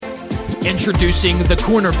Introducing The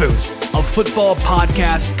Korner Booth, a football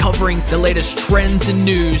podcast covering the latest trends and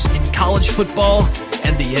news in college football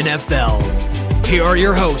and the NFL. Here are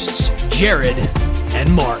your hosts, Jared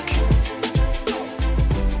and Mark.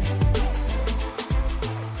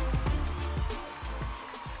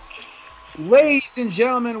 Ladies and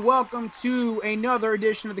gentlemen, welcome to another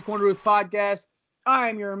edition of the Korner Booth podcast. I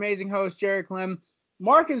am your amazing host, Jared Clem.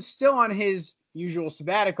 Mark is still on his usual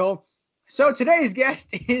sabbatical. So today's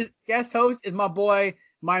guest host is my boy,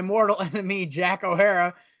 my mortal enemy, Jack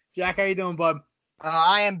O'Hara. Jack, how you doing, bud?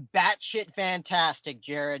 I am batshit fantastic,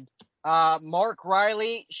 Jared. Mark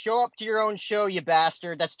Riley, show up to your own show, you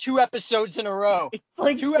bastard. That's 2 episodes in a row. It's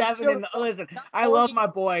like 7 listen, I love my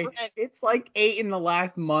boy. It's like 8 in the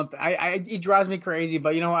last month. He drives me crazy,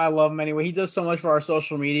 but you know what? I love him anyway. He does so much for our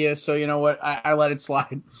social media, so you know what? I let it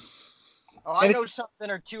slide. Oh, I know something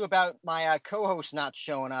or two about my co-host not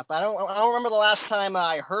showing up. I don't remember the last time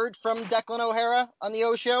I heard from Declan O'Hara on the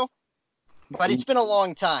O Show, but it's been a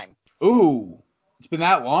long time. Ooh, it's been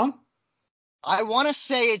that long? I want to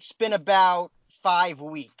say it's been about 5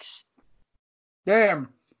 weeks. Damn.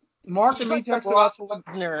 Mark He's and me like the texted Brock us.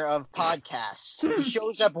 Lesnar of podcasts. He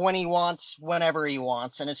shows up when he wants, whenever he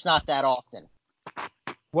wants, and it's not that often.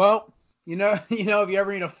 Well, you know, if you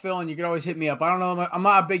ever need a fill-in, you can always hit me up. I don't know, I'm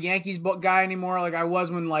not a big Yankees guy anymore, like I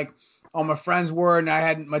was when like all my friends were, and I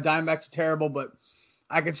had my Diamondbacks were terrible, but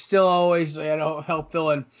I could still always help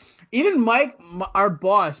fill in. Even Mike, our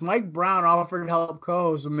boss, Mike Brown, offered to help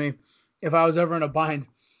co-host with me if I was ever in a bind.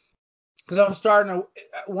 Because I'm starting to,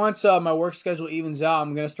 once my work schedule evens out,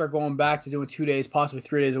 I'm going to start going back to doing 2 days, possibly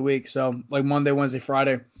 3 days a week. So like Monday, Wednesday,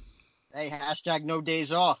 Friday. Hey, hashtag no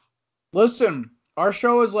days off. Listen, our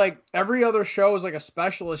show is like, every other show is like a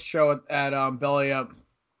specialist show at Belly Up.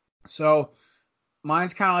 So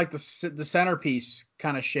mine's kind of like the centerpiece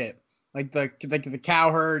kind of shit. Like the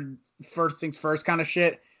cow herd, first things first kind of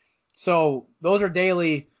shit. So those are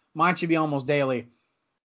daily. Mine should be almost daily.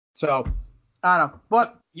 So, I don't know.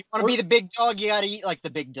 But you want to be the big dog, you got to eat like the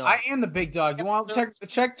big dog. I am the big dog. You want to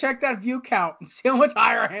check that view count and see how much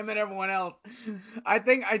higher I am than everyone else. I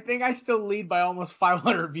think I still lead by almost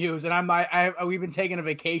 500 views, and we've been taking a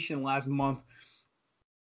vacation last month.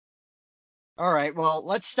 All right, well,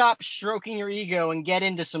 let's stop stroking your ego and get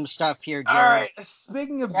into some stuff here, Jared. All right,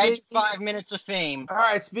 speaking of 5 minutes of fame. All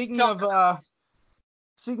right, speaking of a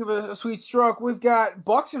sweet stroke, we've got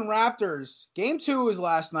Bucks and Raptors. Game 2 was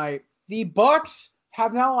last night. The Bucks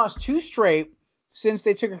have now lost 2 straight since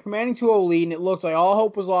they took a commanding 2-0 lead, and it looked like all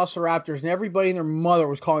hope was lost for Raptors, and everybody and their mother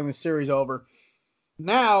was calling the series over.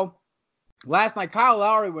 Now, last night, Kyle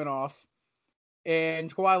Lowry went off,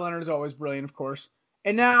 and Kawhi Leonard is always brilliant, of course.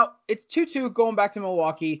 And now it's 2-2 going back to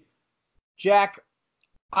Milwaukee. Jack,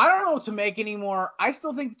 I don't know what to make anymore. I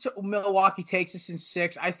still think Milwaukee takes this in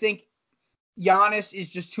 6. I think Giannis is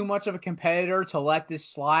just too much of a competitor to let this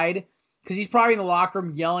slide, because he's probably in the locker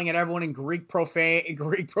room yelling at everyone in Greek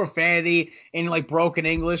profanity and like broken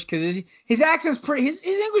English, because his accent's his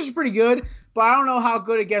English is pretty good, but I don't know how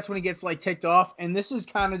good it gets when he gets like ticked off. And this is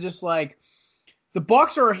kind of just like the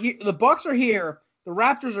Bucks are here, the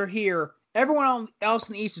Raptors are here, everyone else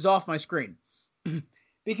in the East is off my screen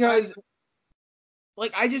because.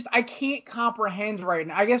 Like, I can't comprehend right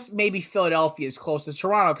now. I guess maybe Philadelphia is close to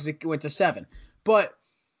Toronto because it went to 7. But,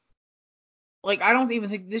 like, I don't even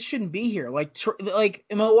think this shouldn't be here. Like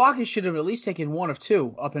Milwaukee should have at least taken 1 of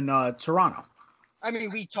 2 up in Toronto. I mean,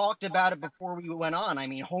 we talked about it before we went on. I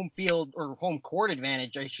mean, home field or home court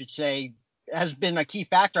advantage, I should say, has been a key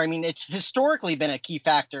factor. I mean, it's historically been a key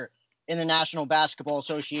factor in the National Basketball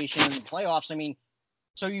Association in the playoffs. I mean,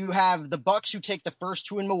 so you have the Bucks who take the first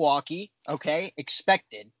 2 in Milwaukee, okay,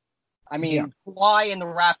 expected. I mean, yeah. Kawhi and the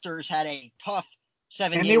Raptors had a tough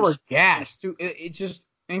 7 games. And they were gassed, too.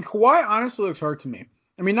 And Kawhi honestly looks hurt to me.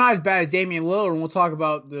 I mean, not as bad as Damian Lillard, and we'll talk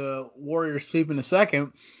about the Warriors sweep in a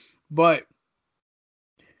second, but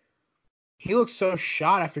he looks so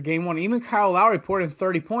shot after game 1. Even Kyle Lowry poured in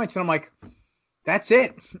 30 points, and I'm like, that's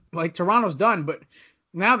it. Like, Toronto's done. But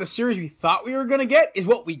now the series we thought we were going to get is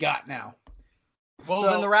what we got now. Well,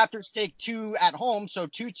 then the Raptors take 2 at home, so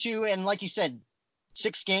 2-2, and like you said,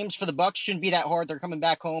 6 games for the Bucks shouldn't be that hard. They're coming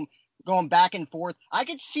back home, going back and forth. I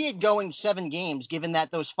could see it going 7 games, given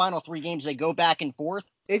that those final 3 games they go back and forth.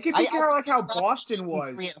 It could be kind of like how Boston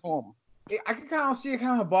was. At home. I could kind of see it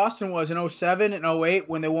kind of how Boston was in 07 and 08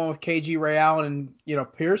 when they won with KG, Ray Allen,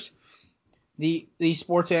 and Pierce. The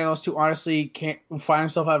sports analyst who honestly can't find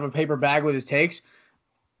himself out of a paper bag with his takes,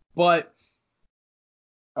 but.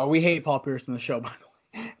 Oh, we hate Paul Pierce on the show, by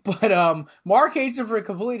the way. But Mark hates him for a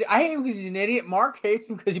completely – I hate him because he's an idiot. Mark hates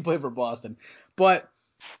him because he played for Boston. But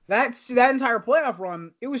that entire playoff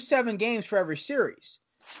run, it was 7 games for every series.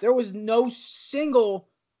 There was no single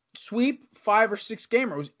sweep 5 or 6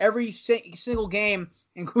 gamer. It was every single game,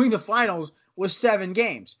 including the finals, was 7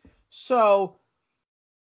 games. So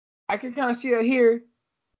I can kind of see that here.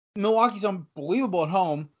 Milwaukee's unbelievable at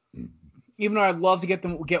home. Even though I'd love to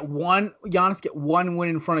Giannis get one win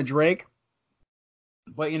in front of Drake.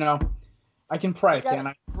 But, I can pray, can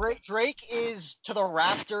I? Drake is to the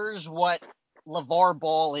Raptors what LeVar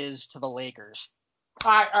Ball is to the Lakers.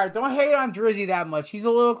 All right. Don't hate on Drizzy that much. He's a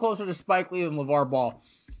little closer to Spike Lee than LeVar Ball.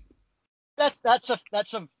 That's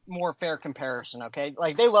a more fair comparison, okay?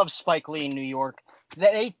 Like, they love Spike Lee in New York.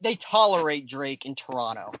 They tolerate Drake in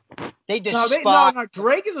Toronto. They despise. No.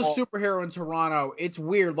 Drake is a superhero in Toronto. It's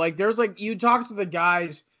weird. Like, you talk to the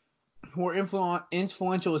guys who are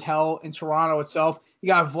influential as hell in Toronto itself. You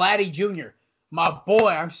got Vladdy Jr., my boy.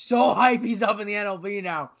 I'm so hyped he's up in the MLB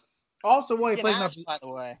now. Also, what he plays by the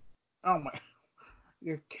way. Oh my,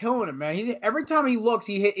 you're killing him, man. Every time he looks,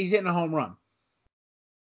 he's hitting a home run.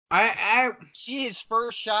 I see his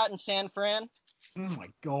first shot in San Fran. Oh my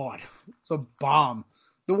god, it's a bomb.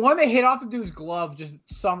 The one that hit off the dude's glove just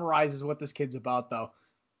summarizes what this kid's about, though.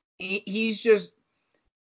 He's just.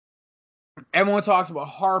 Everyone talks about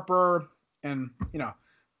Harper and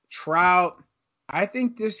Trout. I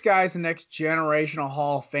think this guy's the next generational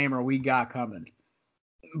Hall of Famer we got coming.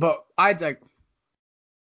 But I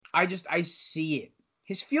see it.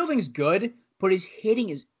 His fielding's good, but his hitting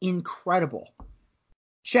is incredible.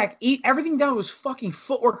 Check. Everything down to his fucking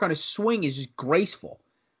footwork on his swing is just graceful.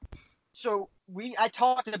 So I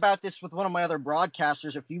talked about this with one of my other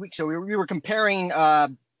broadcasters a few weeks ago. We were comparing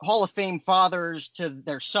Hall of Fame fathers to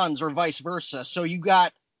their sons or vice versa. So you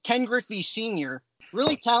got Ken Griffey Sr.,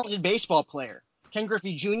 really talented baseball player. Ken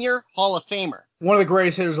Griffey Jr., Hall of Famer. One of the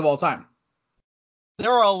greatest hitters of all time.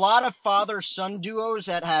 There are a lot of father-son duos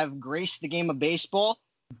that have graced the game of baseball.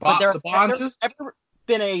 But there's ever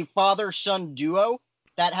been a father-son duo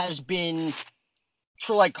that has been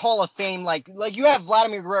like Hall of Fame. Like you have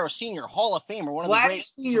Vladimir Guerrero Sr., Hall of Famer. One of the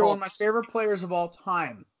greatest. Sr., one of my favorite players of all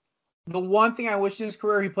time. The one thing I wish in his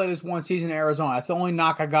career he played this one season in Arizona. That's the only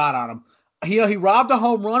knock I got on him. He robbed a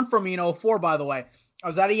home run from me in 2004, by the way. I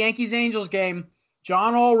was at a Yankees-Angels game.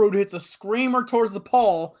 John Allroot hits a screamer towards the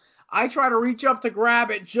pole. I try to reach up to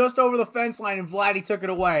grab it just over the fence line, and Vladdy took it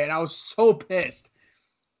away, and I was so pissed.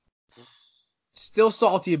 Still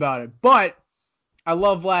salty about it. But I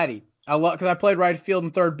love Vladdy. Because I played right field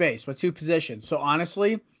and third base, my 2 positions. So,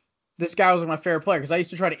 honestly, this guy was my favorite player because I used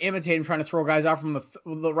to try to imitate him trying to throw guys out from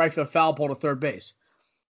the right field foul pole to third base.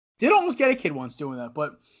 Did almost get a kid once doing that.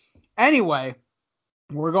 But anyway,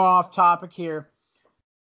 we're going off topic here.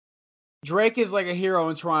 Drake is like a hero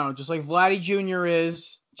in Toronto, just like Vladdy Jr.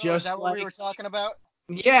 is. Is that what we were talking about?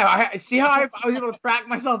 Yeah, I see how I was able to track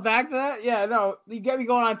myself back to that? Yeah, no, you get me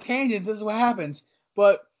going on tangents. This is what happens.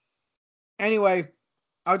 But anyway,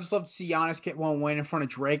 I would just love to see Giannis get one win in front of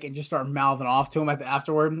Drake and just start mouthing off to him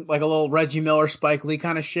afterward, like a little Reggie Miller, Spike Lee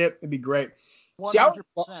kind of shit. It'd be great. 100%.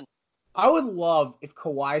 See, I would love if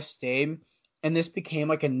Kawhi stayed and this became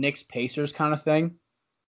like a Knicks-Pacers kind of thing.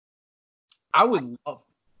 I wouldn't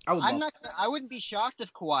be shocked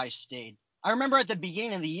if Kawhi stayed. I remember at the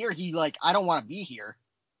beginning of the year, I don't want to be here.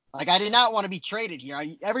 Like, I did not want to be traded here.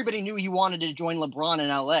 Everybody knew he wanted to join LeBron in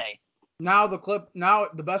LA. Now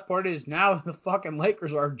the best part is now the fucking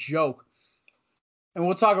Lakers are a joke. And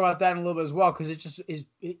we'll talk about that in a little bit as well, because it just is,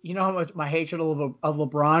 how much my hatred of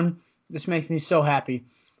LeBron, this makes me so happy.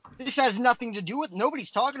 This has nothing to do with, nobody's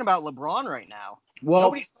talking about LeBron right now. Well,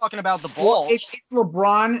 nobody's talking about the balls. Well, it's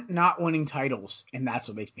LeBron not winning titles, and that's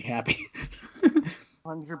what makes me happy.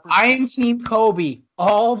 100%. I am Team Kobe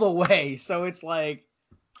all the way, so it's like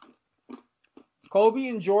Kobe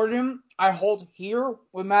and Jordan, I hold here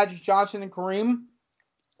with Magic Johnson and Kareem.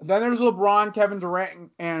 Then there's LeBron, Kevin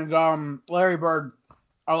Durant, and Larry Bird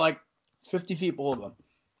are like 50 feet below them.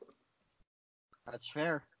 That's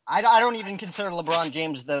fair. I don't even consider LeBron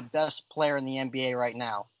James the best player in the NBA right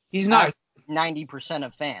now. He's not. 90%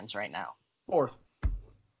 of fans right now. 4th.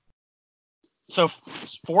 So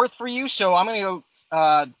 4th for you. So I'm going to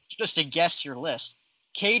go just to guess your list.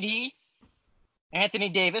 KD, Anthony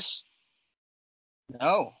Davis.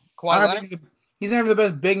 No. Kawhi Leonard. He's never the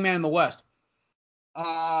best big man in the West.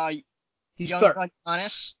 He's 3rd.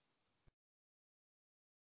 Giannis.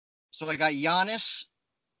 So I got Giannis.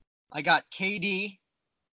 I got KD.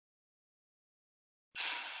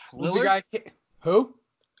 Lillard. Who?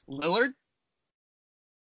 Lillard.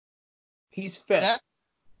 He's 5th. Steph?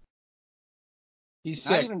 He's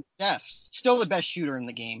 6th. Not even Steph. Still the best shooter in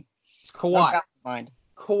the game. It's Kawhi.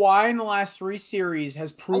 Kawhi in the last 3 series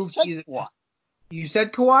has proved You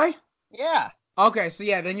said Kawhi? Yeah. Okay, so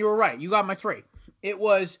yeah, then you were right. You got my 3. It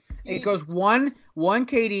goes 1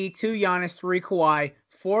 KD, 2 Giannis, 3 Kawhi,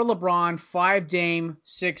 4 LeBron, 5 Dame,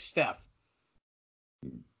 6 Steph.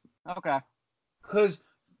 Okay. Because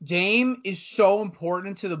Dame is so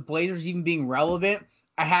important to the Blazers even being relevant,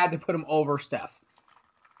 I had to put him over Steph.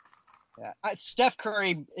 Yeah. Steph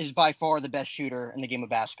Curry is by far the best shooter in the game of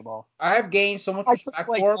basketball. I have gained so much respect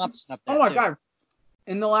for him. Oh my God.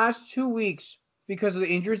 In the last 2 weeks, because of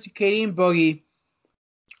the injuries to KD and Boogie,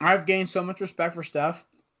 I've gained so much respect for Steph,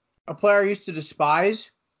 a player I used to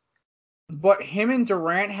despise. But him and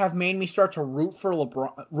Durant have made me start to root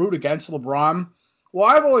against LeBron. Well,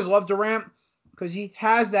 I've always loved Durant because he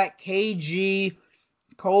has that KG,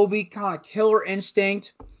 Kobe kind of killer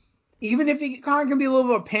instinct. Even if he kind of can be a little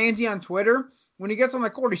bit of a pansy on Twitter, when he gets on the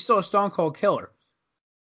court, he's still a stone cold killer.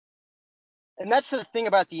 And that's the thing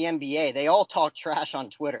about the NBA. They all talk trash on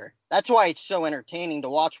Twitter. That's why it's so entertaining to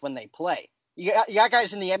watch when they play. You got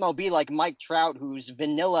guys in the MLB like Mike Trout, who's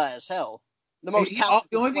vanilla as hell. The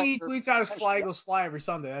only thing he tweets out is "Fly Eagles Fly" every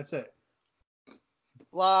Sunday. That's it.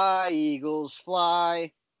 Fly Eagles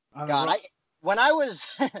Fly. God, when I was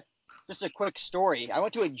just a quick story. I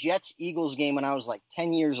went to a Jets-Eagles game when I was like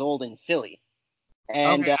 10 years old in Philly.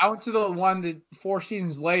 And I went to the one that 4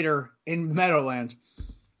 seasons later in Meadowlands.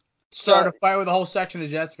 Started a fight with a whole section of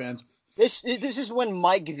Jets fans. This is when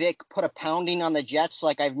Mike Vick put a pounding on the Jets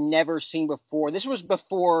like I've never seen before. This was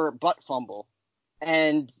before butt fumble,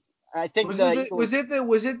 and I think was it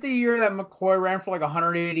the year that McCoy ran for like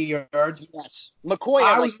 180 yards? Yes, McCoy.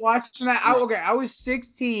 I was watching that. I was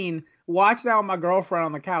 16, watched that with my girlfriend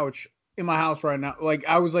on the couch in my house right now. Like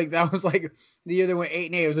that was like the year they went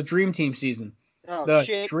 8-8. It was a dream team season. Oh,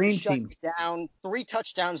 the dream team. Down 3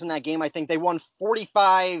 touchdowns in that game. I think they won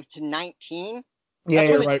 45-19. Yeah,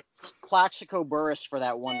 you're right. Plaxico Burress for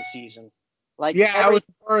that one season. That was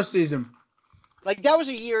the first season. Like that was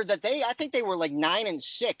a year that I think they were like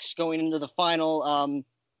 9-6 going into the final,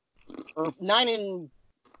 or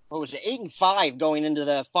 8-5 going into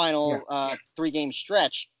the final 3-game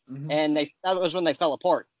stretch, and that was when they fell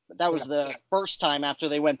apart. That was the first time after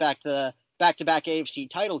they went back to the back-to-back AFC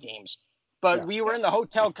title games. But we were in the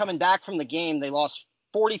hotel coming back from the game. They lost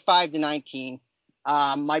 45-19.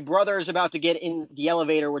 My brother is about to get in the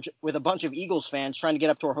elevator with a bunch of Eagles fans trying to get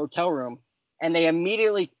up to our hotel room, and they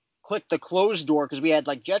immediately clicked the closed door because we had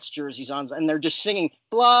like Jets jerseys on, and they're just singing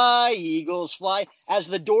 "Fly Eagles Fly" as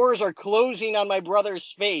the doors are closing on my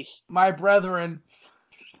brother's face. My brethren,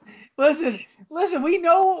 listen, we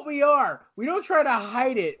know what we are. We don't try to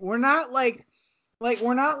hide it. We're not like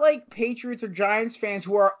Patriots or Giants fans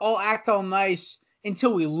who are act all nice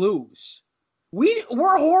until we lose.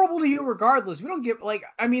 We're horrible to you regardless. We don't give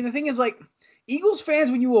the thing is Eagles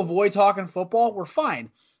fans, when you avoid talking football, we're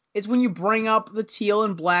fine. It's when you bring up the teal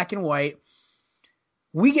and black and white,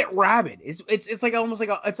 we get rabid. It's almost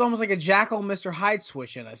like a Jackal Mr. Hyde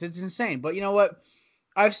switch in us. It's insane. But you know what?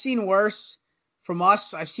 I've seen worse from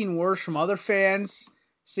us. I've seen worse from other fans.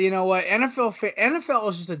 So you know what? NFL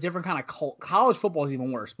is just a different kind of cult. College football is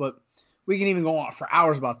even worse. But we can even go on for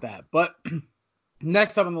hours about that. But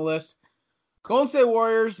next up on the list, Golden State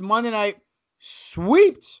Warriors Monday night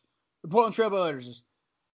sweeps the Portland Trail Blazers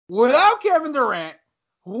without Kevin Durant,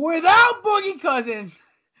 without Boogie Cousins.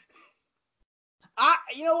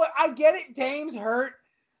 You know what? I get it. Dame's hurt.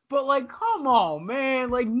 But, come on,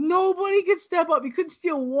 man. Nobody could step up. You couldn't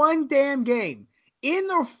steal one damn game in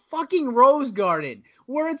the fucking Rose Garden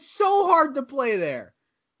where it's so hard to play there.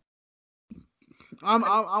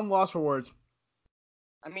 I'm lost for words.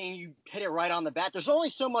 I mean, you hit it right on the bat. There's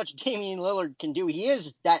only so much Damian Lillard can do. He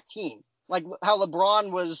is that team. Like how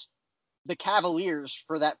LeBron was the Cavaliers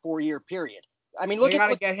for that 4-year period. I mean, they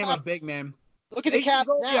gotta get him a big man. Look at the Cavs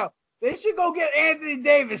now. Yeah, they should go get Anthony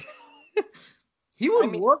Davis. He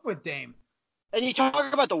would work with Dame. And you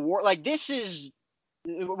talk about the war. It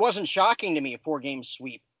wasn't shocking to me, a 4-game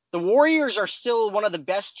sweep. The Warriors are still one of the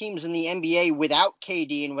best teams in the NBA without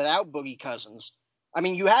KD and without Boogie Cousins. I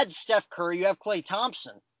mean, you had Steph Curry, you have Klay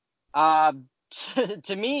Thompson.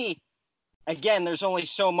 To me, again, there's only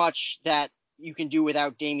so much that you can do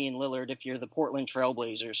without Damian Lillard if you're the Portland Trail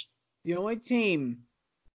Blazers. The only team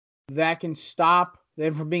that can stop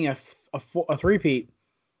them from being a three-peat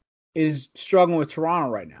is struggling with Toronto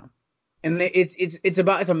right now. And it's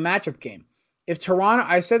a matchup game. If Toronto,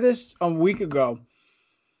 I said this a week ago,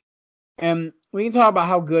 and we can talk about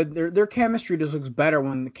how good their chemistry just looks better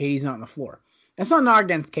when KD's not on the floor. It's not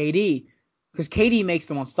against KD, because KD makes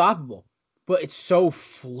them unstoppable, but it's so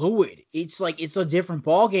fluid. It's a different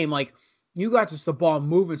ball game. You got just the ball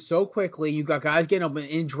moving so quickly. You got guys getting up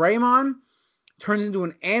in Draymond. turns into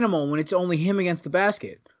an animal when it's only him against the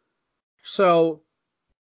basket. So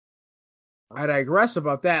I digress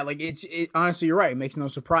about that. Like honestly, you're right. It makes no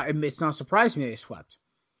surprise. It's not surprising they swept.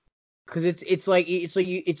 Because it's like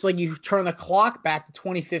you turn the clock back to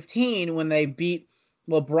 2015 when they beat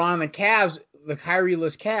LeBron and the Cavs, the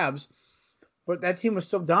Kyrie-less Cavs, but that team was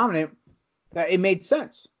so dominant that it made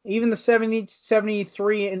sense. Even the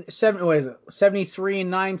 73 and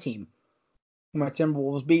 9 team, my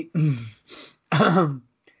Timberwolves beat that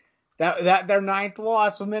their 9th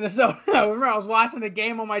loss with Minnesota. I remember I was watching the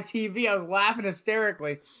game on my TV. I was laughing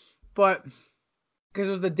hysterically, but because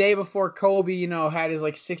it was the day before Kobe, had his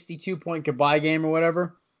 62-point goodbye game or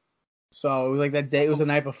whatever. So it was like that day. It was the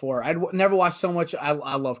night before. I'd never watched so much. I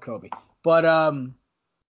love Kobe, but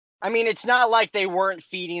I mean, it's not like they weren't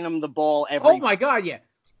feeding him the ball every. Oh my God, yeah.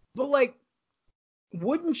 But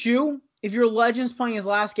wouldn't you, if your Legends playing his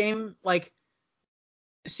last game,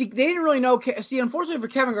 see, they didn't really know. See, unfortunately for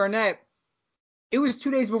Kevin Garnett, it was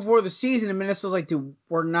 2 days before the season, and Minnesota's like, dude,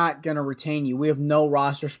 we're not gonna retain you. We have no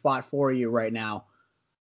roster spot for you right now.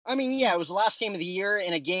 I mean, yeah, it was the last game of the year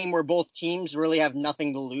in a game where both teams really have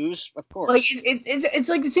nothing to lose, of course. It's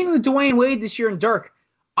like the same with Dwayne Wade this year and Dirk.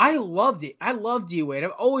 I loved it. I love D-Wade. I've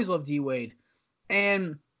always loved D-Wade.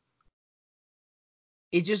 And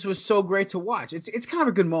it just was so great to watch. It's kind of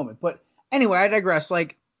a good moment. But anyway, I digress.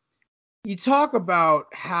 You talk about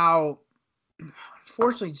how,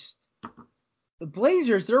 unfortunately, the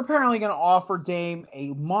Blazers, they're apparently going to offer Dame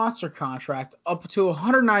a monster contract up to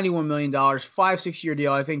 $191 million, 5-6-year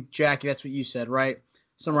deal. I think, Jackie, that's what you said, right?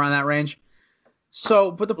 Somewhere around that range. So,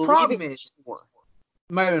 but the problem is, it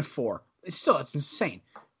might have been 4. It's insane.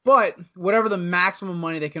 But whatever the maximum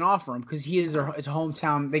money they can offer him, because he is his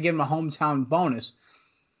hometown, they give him a hometown bonus.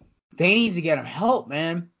 They need to get him help,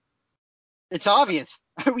 man. It's obvious.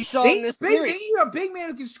 We saw in this series. They need a big man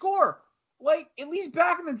who can score. At least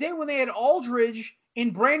back in the day when they had Aldridge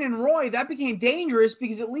and Brandon Roy, that became dangerous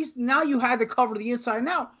because at least now you had to cover the inside and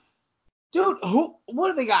out. Dude, what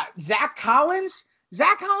do they got? Zach Collins?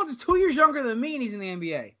 Zach Collins is 2 years younger than me, and he's in the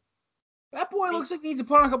NBA. That boy looks like he needs to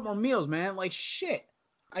put on a couple more meals, man. Shit.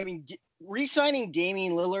 I mean, re-signing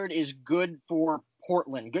Damian Lillard is good for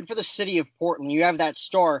Portland, good for the city of Portland. You have that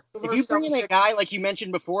star. If you bring in a guy like you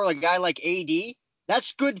mentioned before, a guy like AD,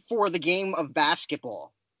 that's good for the game of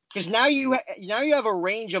basketball. Because now you have a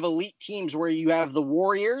range of elite teams where you have the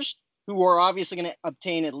Warriors, who are obviously going to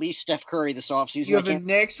obtain at least Steph Curry this offseason. You have the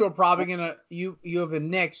Knicks, who are probably going to you have the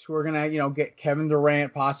Knicks, who are going to get Kevin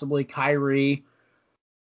Durant, possibly Kyrie.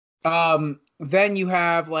 Then you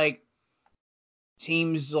have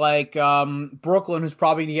teams like Brooklyn, who's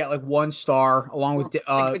probably going to get 1 star, along with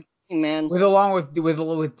my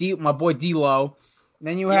boy D'Lo.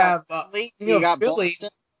 Then you have Philly. Boston.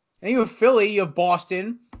 Then you have Philly. You have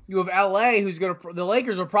Boston. You have LA, who's the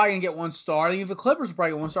Lakers are probably gonna get 1 star. Then you have the Clippers are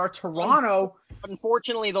probably get 1 star. Toronto.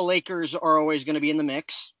 Unfortunately, the Lakers are always going to be in the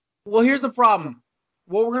mix. Well, here's the problem.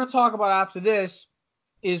 What we're gonna talk about after this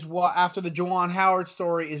is after the Juwan Howard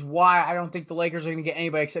story is why I don't think the Lakers are gonna get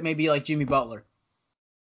anybody except maybe Jimmy Butler.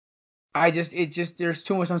 There's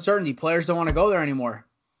too much uncertainty. Players don't want to go there anymore.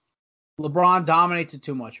 LeBron dominates it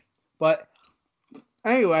too much. But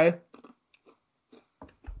anyway,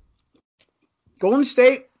 Golden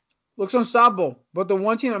State looks unstoppable, but the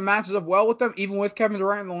one team that matches up well with them, even with Kevin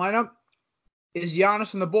Durant in the lineup, is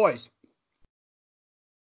Giannis and the boys.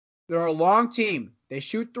 They're a long team. They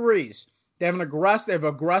shoot threes. They have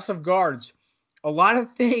aggressive guards. A lot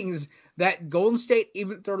of things that Golden State,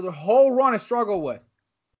 even through the whole run, has struggled with.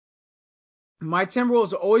 My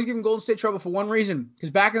Timberwolves are always giving Golden State trouble for one reason, because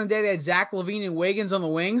back in the day they had Zach LaVine and Wiggins on the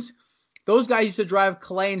wings. Those guys used to drive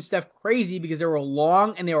Clay and Steph crazy because they were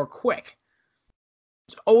long and they were quick.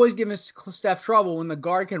 It's always giving Steph trouble when the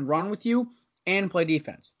guard can run with you and play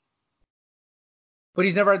defense. But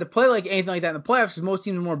he's never had to play anything like that in the playoffs because most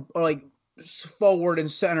teams are more forward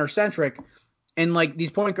and center centric. And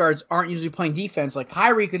these point guards aren't usually playing defense.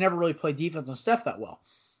 Kyrie could never really play defense on Steph that well.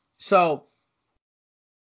 So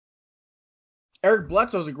Eric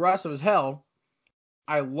Bledsoe's aggressive as hell.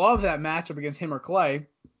 I love that matchup against him or Clay.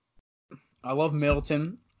 I love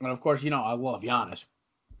Middleton. And of course, I love Giannis.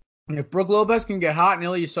 And if Brook Lopez can get hot and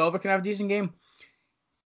Ilyasova can have a decent game,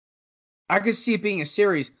 I could see it being a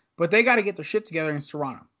series. But they got to get their shit together against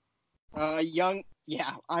Toronto. Young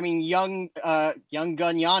gun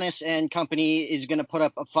Giannis and company is going to put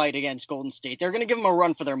up a fight against Golden State. They're going to give them a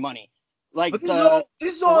run for their money. This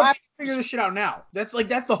is all figure this shit out now. That's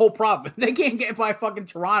the whole problem. They can't get by fucking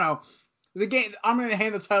Toronto. I'm going to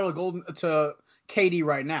hand the title to KD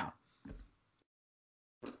right now.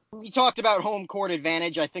 We talked about home court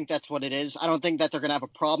advantage. I think that's what it is. I don't think that they're going to have a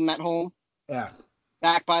problem at home. Yeah.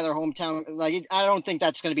 back by their hometown. I don't think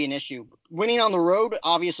that's going to be an issue. Winning on the road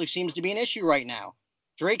obviously seems to be an issue right now.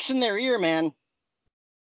 Drake's in their ear, man.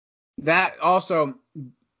 That also,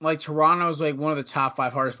 Toronto's one of the top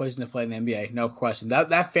 5 hardest places to play in the NBA, no question.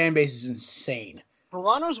 That fan base is insane.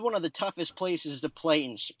 Toronto's one of the toughest places to play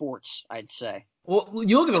in sports, I'd say. Well,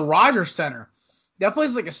 you look at the Rogers Center. That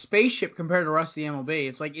place is like a spaceship compared to the rest of the MLB.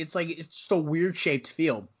 It's just a weird shaped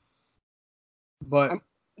field. But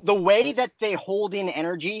the way that they hold in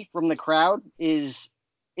energy from the crowd is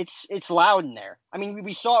it's loud in there. I mean,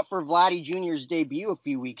 we saw it for Vladdy Jr.'s debut a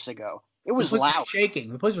few weeks ago. It was loud.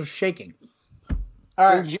 The place was shaking.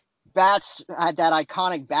 All right. Bats had that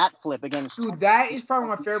iconic bat flip against. Dude, that is probably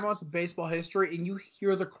my favorite moments of baseball history, and you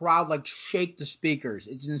hear the crowd shake the speakers.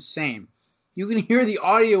 It's insane. You can hear the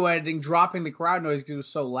audio editing dropping the crowd noise because it was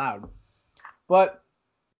so loud. But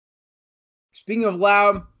speaking of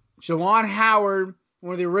loud, Juwan Howard,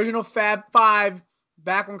 one of the original Fab Five,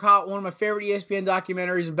 back when one of my favorite ESPN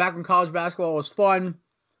documentaries, and back when college basketball was fun.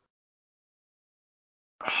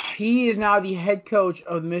 He is now the head coach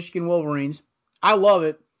of the Michigan Wolverines. I love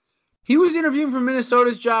it. He was interviewing for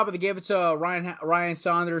Minnesota's job, but they gave it to Ryan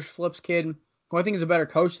Saunders, Flip's kid, who I think is a better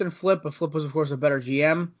coach than Flip, but Flip was, of course, a better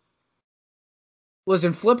GM.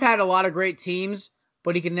 Listen, Flip had a lot of great teams,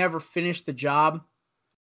 but he could never finish the job.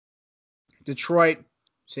 Detroit,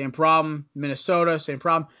 same problem. Minnesota, same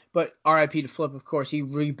problem. But RIP to Flip, of course. He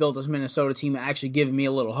rebuilt his Minnesota team, actually giving me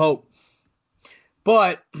a little hope.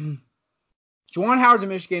 But Juwan Howard to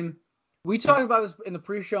Michigan, we talked about this in the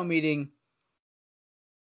pre-show meeting.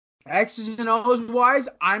 X's and O's wise,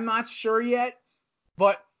 I'm not sure yet.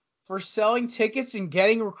 But for selling tickets and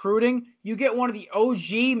getting recruiting, you get one of the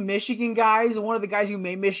OG Michigan guys and one of the guys who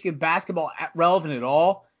made Michigan basketball relevant at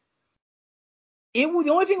all. The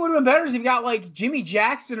only thing that would have been better is if you got Jimmy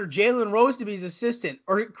Jackson or Jalen Rose to be his assistant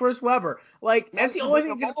or Chris Webber. That's the only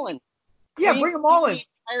thing. Yeah, bring them all in. The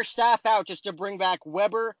entire staff out just to bring back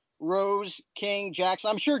Webber, Rose, King,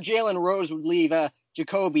 Jackson. I'm sure Jalen Rose would leave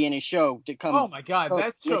Jacoby in his show to come. Oh my God,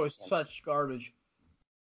 that show is such garbage.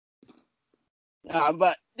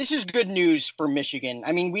 But this is good news for Michigan.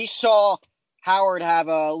 I mean, we saw Howard have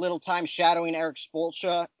a little time shadowing Eric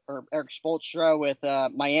Spoelstra with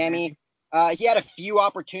Miami. He had a few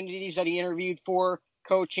opportunities that he interviewed for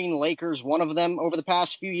coaching Lakers, one of them over the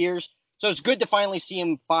past few years. So it's good to finally see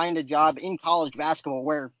him find a job in college basketball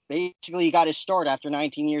where basically he got his start after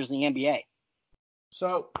 19 years in the NBA.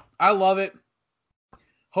 So I love it.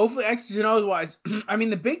 Hopefully X's and O's wise. I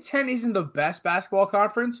mean, the Big Ten isn't the best basketball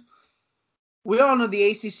conference. We all know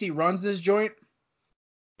the ACC runs this joint,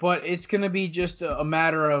 but it's going to be just a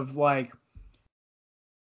matter of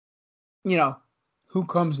who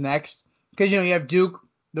comes next. Because, you have Duke,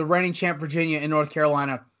 the reigning champ Virginia, and North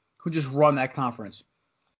Carolina, who just run that conference.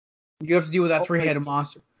 You have to deal with that three-headed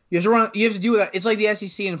monster. You have to deal with that. It's like the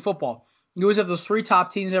SEC in football. You always have those 3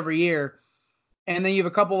 top teams every year, and then you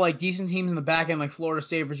have a couple decent teams in the back end like Florida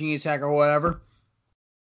State, Virginia Tech, or whatever.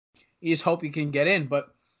 You just hope you can get in.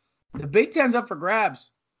 But the Big Ten's up for grabs.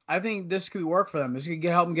 I think this could work for them. This could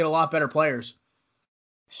help them get a lot better players.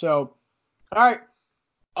 So, all right.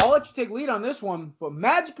 I'll let you take lead on this one, but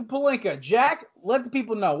Magic and Pelinka. Jack, let the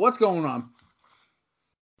people know what's going on.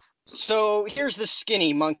 So here's the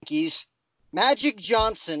skinny monkeys. Magic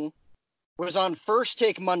Johnson was on First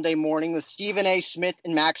Take Monday morning with Stephen A. Smith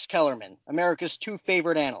and Max Kellerman, America's 2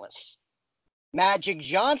 favorite analysts. Magic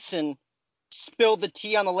Johnson spilled the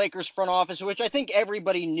tea on the Lakers front office, which I think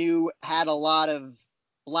everybody knew had a lot of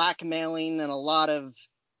blackmailing and a lot of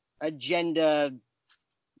agenda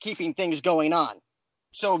keeping things going on.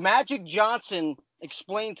 So Magic Johnson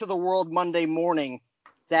explained to the world Monday morning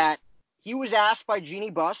that he was asked by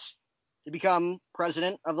Jeannie Buss to become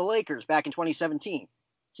president of the Lakers back in 2017.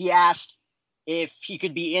 He asked if he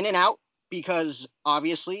could be in and out because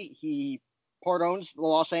obviously he part owns the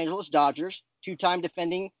Los Angeles Dodgers, 2-time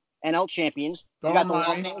defending NL champions. He got the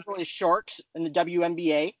Los Angeles Sharks in the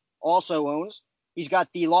WNBA, also owns. He's got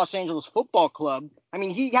the Los Angeles Football Club. I mean,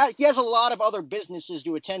 he has a lot of other businesses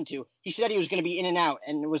to attend to. He said he was going to be in and out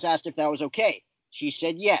and was asked if that was okay. She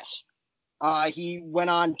said yes. He went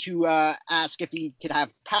on to ask if he could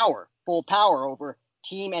have full power over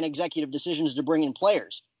team and executive decisions to bring in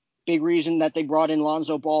players. Big reason that they brought in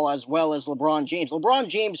Lonzo Ball as well as LeBron James. LeBron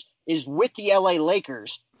James is with the LA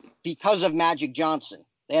Lakers because of Magic Johnson.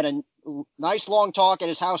 They had a nice long talk at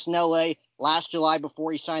his house in LA last July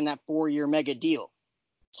before he signed that 4-year mega deal.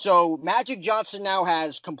 So Magic Johnson now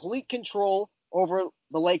has complete control over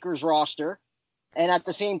the Lakers roster and at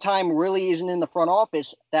the same time really isn't in the front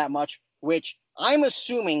office that much, which I'm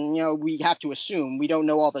assuming, we have to assume, we don't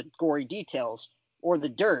know all the gory details or the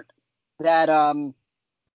dirt, that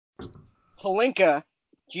Pelinka,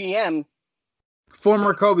 GM,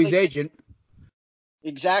 Former Kobe's agent.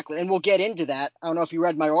 Exactly, and we'll get into that. I don't know if you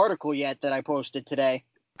read my article yet that I posted today.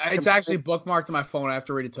 It's actually bookmarked on my phone. I have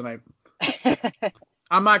to read it tonight.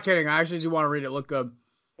 I'm not kidding. I actually do want to read it. Look good.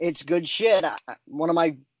 It's good shit. One of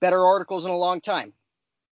my better articles in a long time.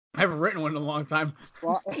 I haven't written one in a long time.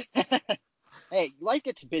 Well, hey, life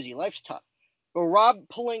gets busy. Life's tough. But Rob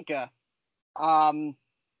Pelinka,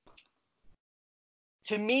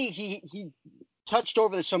 to me, he touched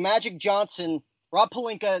over this. So Magic Johnson, Rob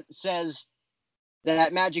Pelinka says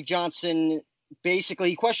that Magic Johnson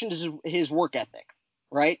basically questioned his work ethic,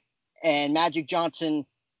 right? And Magic Johnson,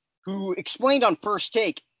 who explained on First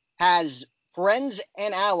Take, has friends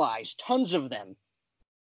and allies, tons of them,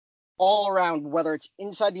 all around, whether it's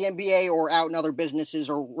inside the NBA or out in other businesses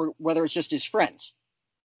or whether it's just his friends.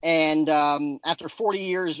 And after 40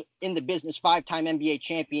 years in the business, 5-time NBA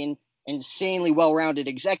champion, insanely well-rounded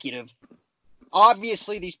executive,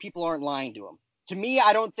 obviously these people aren't lying to him. To me,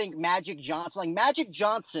 I don't think Magic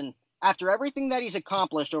Johnson, after everything that he's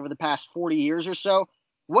accomplished over the past 40 years or so,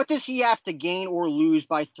 what does he have to gain or lose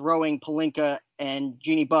by throwing Pelinka and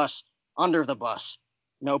Jeannie Buss under the bus?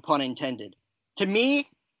 No pun intended. To me,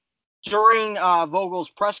 during Vogel's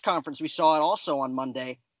press conference, we saw it also on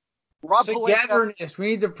Monday. Rob Togetherness. Pelinka, We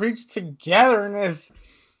need to preach togetherness.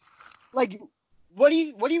 like, what do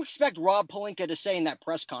you expect Rob Pelinka to say in that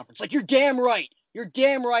press conference? Like, you're damn right. You're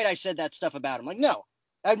damn right I said that stuff about him. Like, no,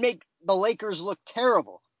 that'd make the Lakers look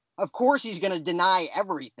terrible. Of course he's going to deny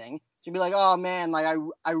everything. To be like, oh, man, like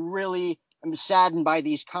I really am saddened by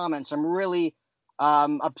these comments. I'm really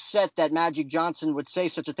upset that Magic Johnson would say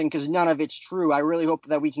such a thing because none of it's true. I really hope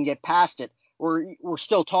that we can get past it. We're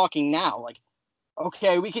still talking now. Like,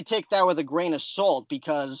 okay, we could take that with a grain of salt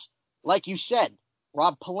because, like you said,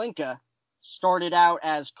 Rob Pelinka started out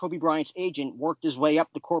as Kobe Bryant's agent, worked his way up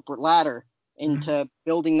the corporate ladder into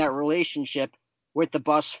building that relationship with the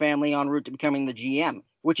Buss family en route to becoming the GM,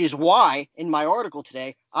 which is why in my article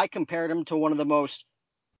today, I compared him to one of the most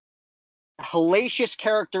hellacious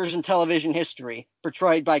characters in television history,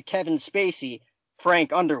 portrayed by Kevin Spacey,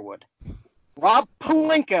 Frank Underwood. Rob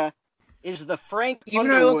Pelinka is the Frank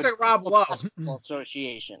Even Underwood though he looks like Rob Lowe. Basketball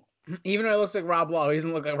Association. Even though he looks like Rob Lowe, he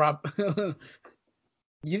doesn't look like Rob.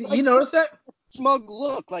 You notice that? Smug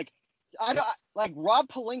look. Like Rob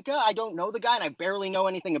Pelinka, I don't know the guy, and I barely know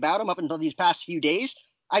anything about him up until these past few days.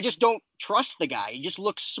 I just don't trust the guy. He just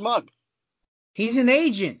looks smug. He's an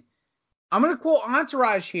agent. I'm going to quote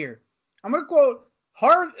Entourage here. I'm going to quote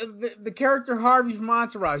the character Harvey from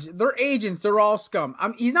Entourage. They're agents. They're all scum.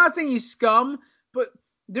 He's not saying he's scum, but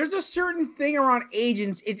there's a certain thing around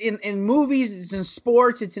agents. It's in movies. It's in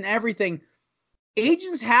sports. It's in everything.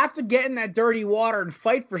 Agents have to get in that dirty water and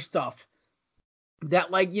fight for stuff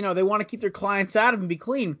that, like, you know, they want to keep their clients out of and be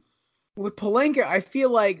clean. With Pelinka, I feel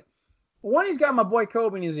like, one, he's got my boy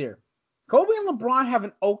Kobe in his ear. Kobe and LeBron have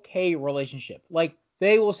an okay relationship. Like,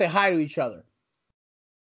 they will say hi to each other.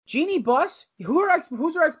 Jeannie Buss, who's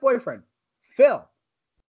her ex-boyfriend? Phil.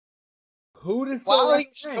 Who did Phil While he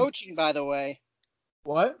was coaching, by the way.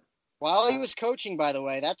 What? While he was coaching, by the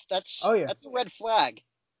way. That's oh, yeah. That's a red flag.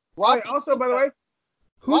 Also, by the way,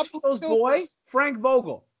 who's Phil's boy? Frank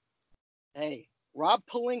Vogel. Hey, Rob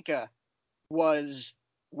Pelinka was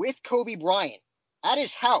with Kobe Bryant at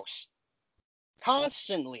his house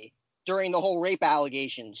constantly during the whole rape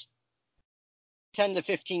allegations 10 to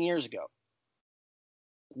 15 years ago.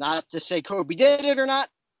 Not to say Kobe did it or not.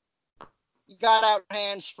 He got out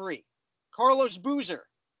hands-free. Carlos Boozer,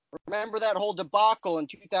 remember that whole debacle in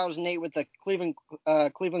 2008 with the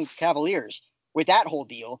Cleveland Cavaliers, with that whole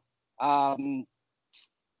deal,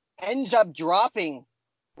 ends up dropping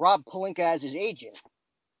Rob Pelinka as his agent,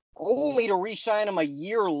 only to re-sign him a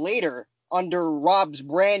year later under Rob's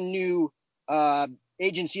brand new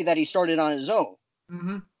agency that he started on his own.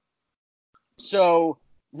 Mm-hmm. So,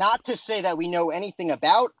 not to say that we know anything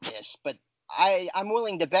about this, but I'm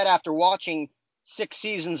willing to bet after watching 6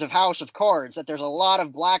 seasons of House of Cards that there's a lot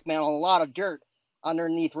of blackmail and a lot of dirt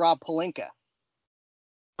underneath Rob Pelinka.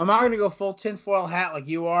 I'm not going to go full tinfoil hat like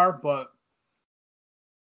you are, but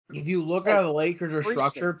if you look at how the Lakers are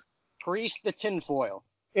structured. Priest the tinfoil.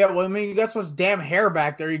 Yeah, well, I mean, you got so much damn hair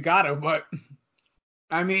back there, you got to, but,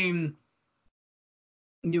 I mean,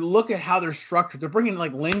 you look at how they're structured. They're bringing,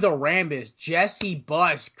 like, Linda Rambis, Jesse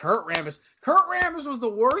Buss, Kurt Rambis. Kurt Rambis was the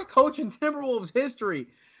worst coach in Timberwolves history.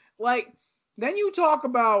 Like, then you talk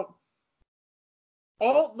about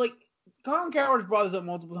Colin Cowherd's brought this up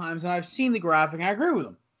multiple times, and I've seen the graphic, and I agree with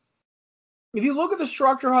him. If you look at the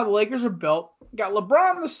structure of how the Lakers are built, you got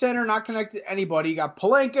LeBron in the center, not connected to anybody. You got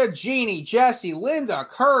Pelinka, Jeannie, Jesse, Linda,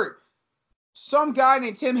 Kurt, some guy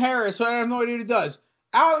named Tim Harris, who I have no idea what he does.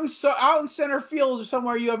 Out in center field or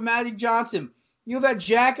somewhere, you have Magic Johnson. You have that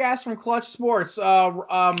jackass from Clutch Sports,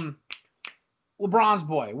 LeBron's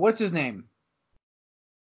boy. What's his name?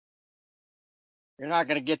 You're not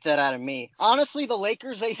going to get that out of me. Honestly, the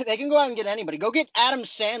Lakers, they can go out and get anybody. Go get Adam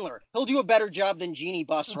Sandler. He'll do a better job than Jeannie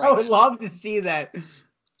Buss right I would now. love to see that.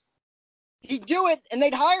 He'd do it, and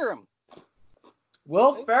they'd hire him.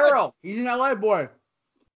 Will Ferrell. He's an LA boy.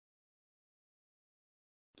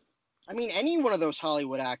 I mean, any one of those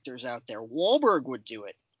Hollywood actors out there. Wahlberg would do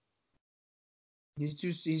it.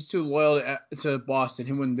 He's too loyal to Boston.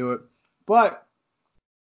 He wouldn't do it. But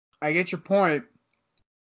I get your point.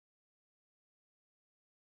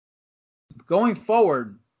 Going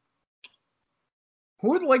forward,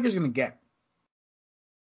 who are the Lakers going to get?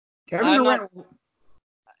 Kevin Durant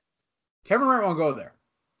won't go there.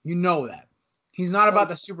 You know that. He's not about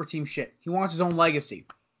the super team shit. He wants his own legacy.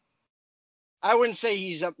 I wouldn't say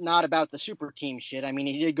he's not about the super team shit. I mean,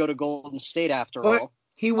 he did go to Golden State after all.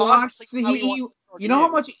 He wants. You know how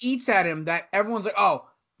much it eats at him that everyone's like, oh,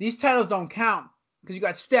 these titles don't count because you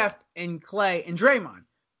got Steph and Clay and Draymond.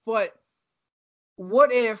 But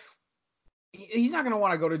what if he's not going to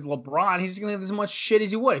want to go to LeBron? He's going to have as much shit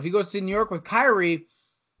as he would. If he goes to New York with Kyrie,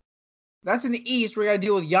 that's in the East where you got to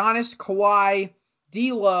deal with Giannis, Kawhi,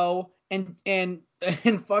 D'Lo, and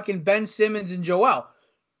fucking Ben Simmons and Joel.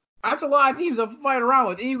 That's a lot of teams to fight around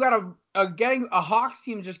with. And you got a Hawks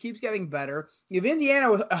team that just keeps getting better. You have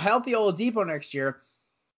Indiana with a healthy Oladipo next year.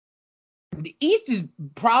 The East is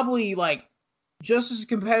probably like just as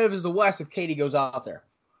competitive as the West if KD goes out there.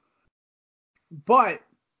 But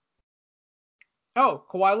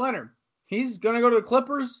Kawhi Leonard, he's gonna go to the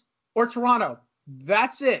Clippers or Toronto.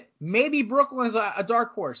 That's it. Maybe Brooklyn's a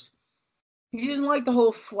dark horse. He doesn't like the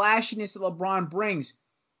whole flashiness that LeBron brings.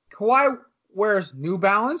 Kawhi wears New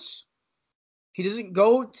Balance. He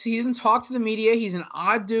doesn't talk to the media. He's an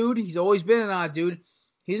odd dude. He's always been an odd dude.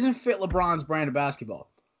 He doesn't fit LeBron's brand of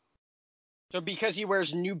basketball. So because he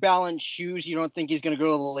wears New Balance shoes, you don't think he's going to go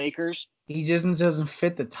to the Lakers? He just doesn't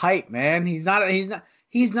fit the type, man. He's not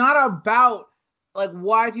about like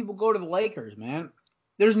why people go to the Lakers, man.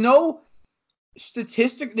 There's no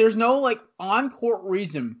statistic, there's no like on-court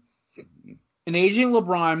reason an aging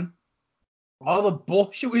LeBron, all the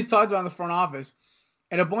bullshit we talked about in the front office,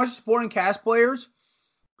 and a bunch of supporting cast players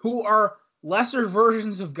who are lesser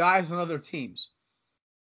versions of guys on other teams.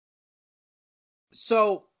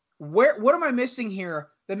 So what am I missing here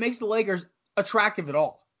that makes the Lakers attractive at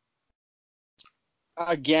all?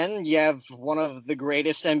 Again, you have one of the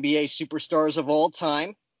greatest NBA superstars of all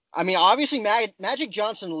time. I mean, obviously Magic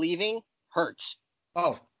Johnson leaving hurts.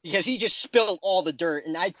 Oh. Because he just spilled all the dirt,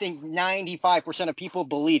 and I think 95% of people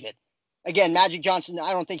believe it. Again, Magic Johnson,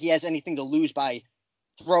 I don't think he has anything to lose by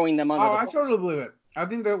throwing them under the bus. I totally believe it. I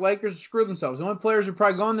think the Lakers screwed themselves. The only players who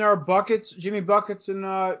probably going there are Buckets, Jimmy Buckets, and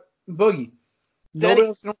Boogie.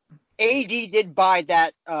 AD did buy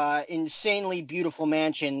that insanely beautiful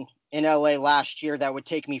mansion in LA last year that would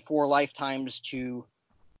take me 4 lifetimes to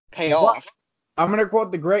pay off. I'm going to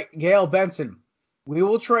quote the great Gail Benson. We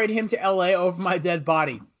will trade him to LA over my dead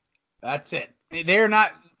body. That's it. They're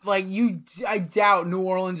not like you. I doubt New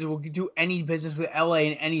Orleans will do any business with LA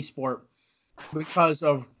in any sport because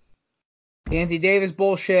of the Anthony Davis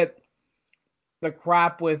bullshit, the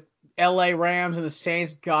crap with LA Rams and the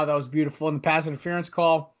Saints. God, that was beautiful. And the pass interference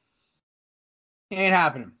call. Ain't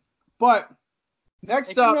happening. But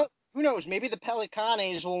next up. Who knows? Maybe the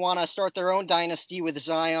Pelicanes will want to start their own dynasty with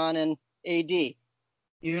Zion and AD.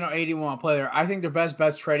 Even though AD won't want to play there. I think their best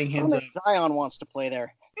bet's trading him to Zion wants to play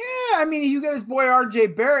there. Yeah, I mean, you get his boy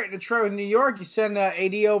RJ Barrett to trade with New York. You send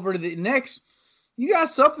AD over to the Knicks. You got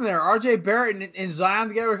something there. RJ Barrett and Zion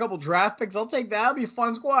together with a couple draft picks. I'll take that. That'll be a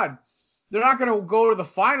fun squad. They're not going to go to the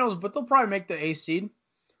finals, but they'll probably make the A seed.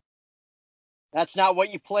 That's not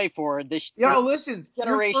what you play for. This listen.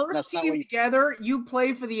 generation, your first team together, you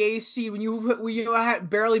play for the A seed when you had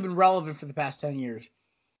barely been relevant for the past 10 years.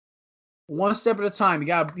 One step at a time. You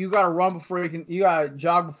got to run before you can. You got to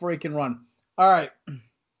jog before you can run. All right.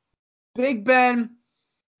 Big Ben.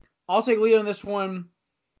 I'll take lead on this one.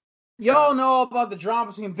 Y'all know about the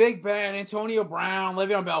drama between Big Ben, Antonio Brown,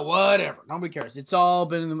 Le'Veon Bell, whatever. Nobody cares. It's all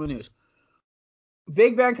been in the news.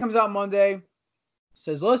 Big Ben comes out Monday,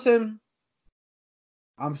 says, listen,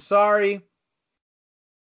 I'm sorry.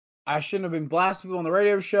 I shouldn't have been blasting people on the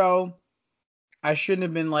radio show. I shouldn't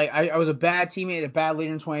have been like, I was a bad teammate, a bad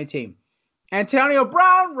leader in 2018. Antonio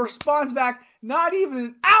Brown responds back not even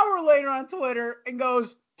an hour later on Twitter and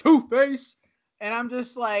goes, Two-Face. And I'm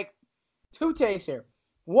just like, 2 takes here.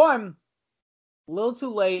 One, a little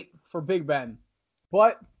too late for Big Ben.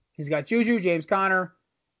 But He's got Juju, James Conner,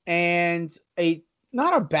 and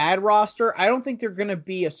not a bad roster. I don't think they're going to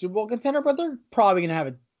be a Super Bowl contender, but they're probably going to have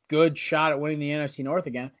a good shot at winning the AFC North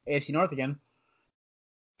again.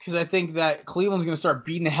 Because I think that Cleveland's going to start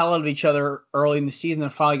beating the hell out of each other early in the season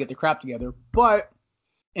and finally get their crap together.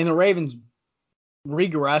 And the Ravens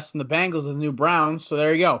regress, and the Bengals are the new Browns, so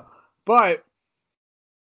there you go. But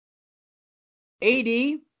AD,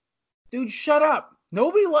 dude, shut up.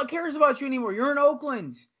 Nobody cares about you anymore. You're in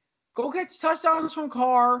Oakland. Go catch touchdowns from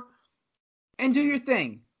Carr and do your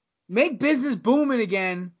thing. Make business booming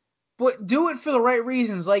again, but do it for the right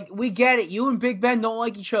reasons. Like, we get it. You and Big Ben don't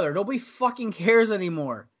like each other. Nobody fucking cares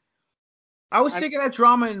anymore. I was sick of that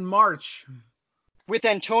drama in March. With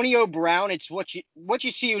Antonio Brown, it's what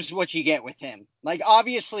you see is what you get with him. Like,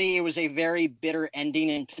 obviously, it was a very bitter ending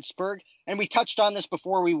in Pittsburgh, and we touched on this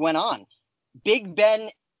before we went on. Big Ben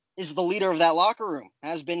is the leader of that locker room,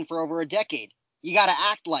 has been for over a decade. You got to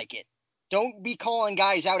act like it. Don't be calling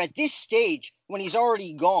guys out at this stage when he's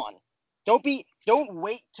already gone. Don't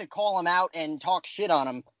wait to call him out and talk shit on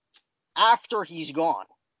him after he's gone.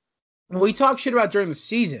 We talk shit about during the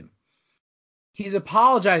season. He's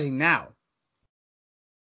apologizing now.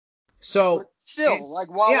 So but still,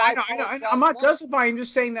 I know. I'm not justifying. I'm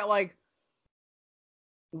just saying that, like,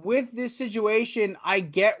 with this situation, I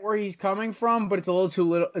get where he's coming from, but it's a little too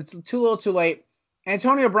little. It's too little, too late.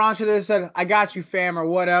 Antonio Brown should have said, "I got you, fam," or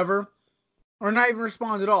whatever, or not even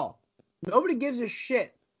respond at all. Nobody gives a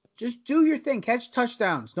shit. Just do your thing. Catch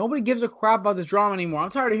touchdowns. Nobody gives a crap about this drama anymore. I'm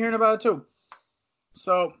tired of hearing about it too.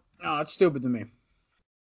 So, it's stupid to me.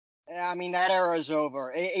 Yeah, I mean, that era is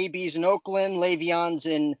over. AB's in Oakland, Le'Veon's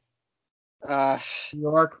in New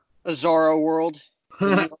York, Azaro World, New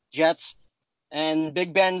York Jets, and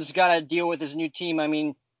Big Ben's got to deal with his new team. I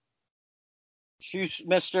mean,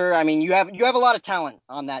 Mister. I mean, you have a lot of talent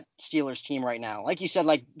on that Steelers team right now. Like you said,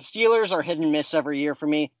 like, the Steelers are hit and miss every year for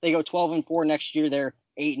me. They go 12-4 next year. They're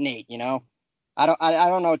 8-8. You know, I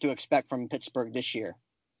don't know what to expect from Pittsburgh this year.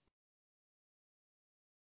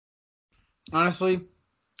 Honestly,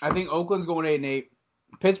 I think Oakland's going 8-8.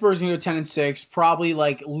 Pittsburgh's going to go 10-6. Probably,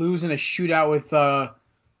 like, losing a shootout with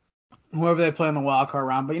whoever they play in the wild card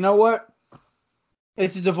round. But you know what?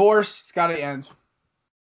 It's a divorce. It's got to end.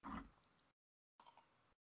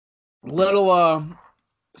 Little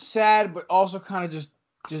sad, but also kind of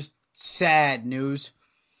just sad news.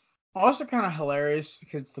 Also kind of hilarious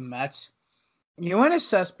because it's the Mets. Yoenis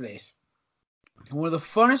Cespedes, one of the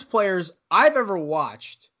funnest players I've ever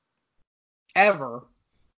watched, ever,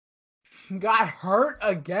 got hurt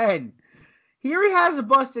again. Here he has a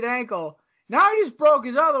busted ankle. Now he just broke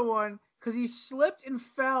his other one because he slipped and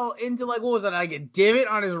fell into, like, what was that, like a divot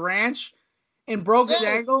on his ranch and broke his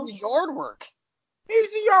ankle. Yard work. He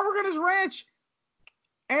was a yard work on his ranch.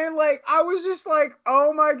 And, like, I was just like,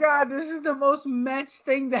 oh my God, this is the most Mets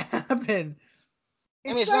thing to happen. I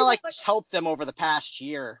mean, it's not like it's helped them over the past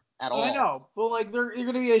year at all. I know, but, like, they're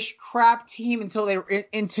going to be a crap team until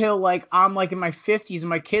like, I'm, like, in my 50s, and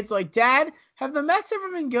my kid's like, Dad, have the Mets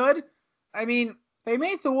ever been good? I mean, they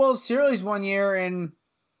made the World Series one year, and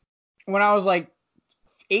when I was, like,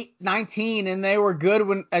 19, and they were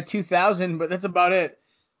good at 2000, but that's about it.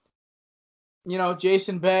 You know,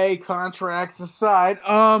 Jason Bay, contracts aside.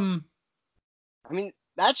 I mean,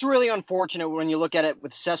 that's really unfortunate when you look at it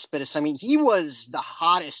with Cespedes. I mean, he was the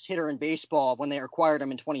hottest hitter in baseball when they acquired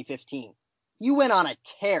him in 2015. He went on a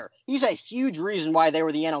tear. He's a huge reason why they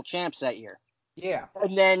were the NL champs that year. Yeah.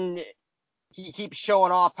 And then he keeps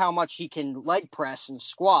showing off how much he can leg press and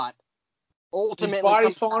squat. Ultimately, his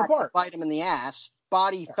body's falling apart. Bite him in the ass.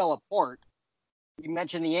 Body fell apart. You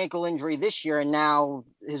mentioned the ankle injury this year, and now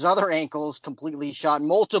his other ankle is completely shot.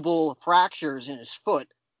 Multiple fractures in his foot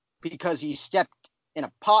because he stepped in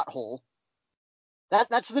a pothole.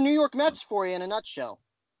 That's the New York Mets for you in a nutshell.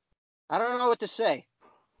 I don't know what to say.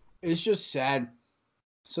 It's just sad.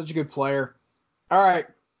 Such a good player. All right.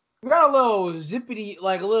 We got a little zippity,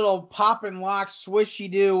 like a little pop and lock,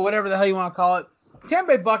 swishy do, whatever the hell you want to call it.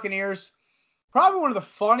 Tampa Bay Buccaneers, probably one of the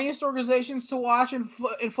funniest organizations to watch in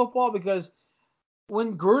football because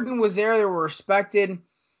when Gruden was there, they were respected.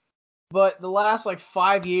 But the last, like,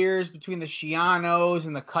 5 years between the Schianos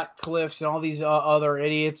and the Cutcliffes and all these other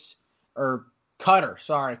idiots, or Cutter,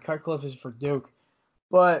 sorry. Cutcliffe is for Duke.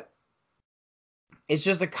 But it's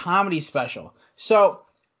just a comedy special. So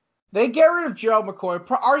they get rid of Joe McCoy,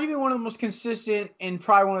 arguably one of the most consistent and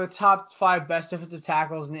probably one of the top 5 best defensive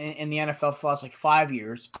tackles in the NFL for the last, like, 5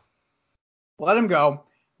 years. Let him go.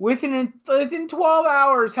 Within 12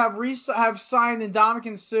 hours, have signed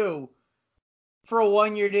Ndamukong Suh for a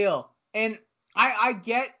 1-year deal. And I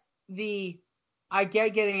get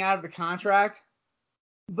getting out of the contract,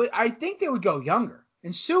 but I think they would go younger.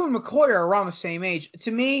 And Sue and McCoy are around the same age.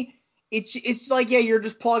 To me, it's like, yeah, you're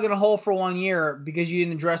just plugging a hole for 1 year because you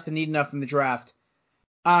didn't address the need enough in the draft.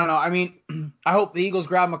 I don't know. I mean, I hope the Eagles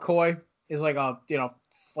grab McCoy is like a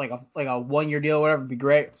 1 year deal or whatever. It'd be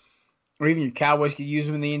great. Or even your Cowboys could use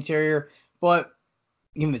him in the interior. But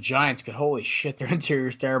even the Giants could. Holy shit, their interior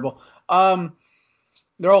is terrible.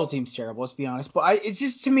 Their whole team's terrible, let's be honest. But it's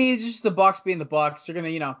just the Bucs being the Bucs. They're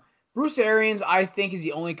gonna, Bruce Arians, I think, is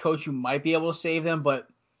the only coach who might be able to save them. But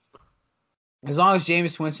as long as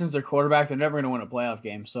Jameis Winston's their quarterback, they're never gonna win a playoff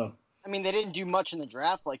game. So I mean, they didn't do much in the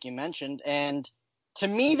draft, like you mentioned, and to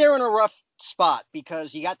me, they're in a rough spot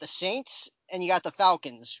because you got the Saints and you got the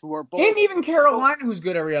Falcons, who are both. And even Carolina, who's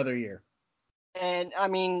good every other year. And I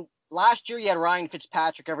mean, last year you had Ryan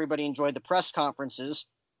Fitzpatrick. Everybody enjoyed the press conferences.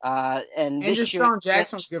 And this year, Sean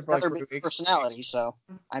Jackson's good for another big personality. So,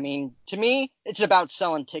 I mean, to me, it's about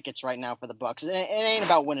selling tickets right now for the Bucs. It ain't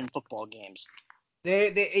about winning football games.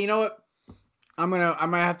 They you know what? I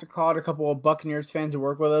might have to call it a couple of Buccaneers fans who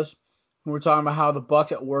work with us. We're talking about how the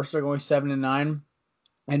Bucs at worst are going 7-9,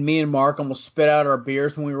 and me and Mark almost spit out our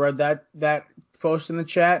beers when we read that post in the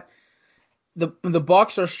chat. The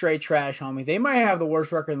Bucs are straight trash, homie. They might have the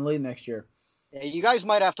worst record in the league next year. Yeah, you guys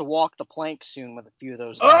might have to walk the plank soon with a few of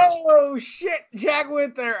those guys. Oh, shit. Jack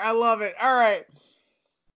went there. I love it. All right.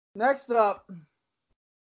 Next up,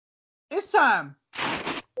 it's time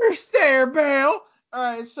for Stair Bail. All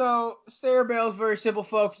right, so Stair Bail is very simple,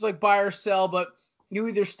 folks. It's like buy or sell, but you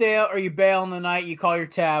either stay out or you bail in the night. You call your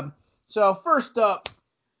tab. So first up,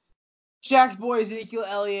 Jack's boy Ezekiel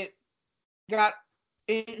Elliott got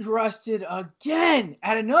interested again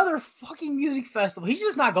at another fucking music festival. He should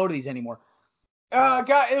just not go to these anymore.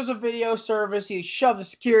 It was a video service. He shoved a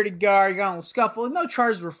security guard. He got in a little scuffle. No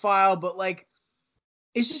charges were filed, but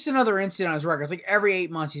it's just another incident on his record. It's like every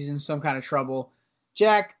 8 months he's in some kind of trouble.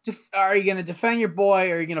 Jack, are you gonna defend your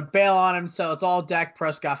boy, or are you gonna bail on him so it's all Dak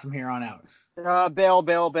Prescott from here on out? Bail.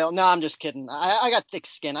 No, I'm just kidding. I got thick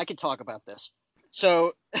skin. I could talk about this.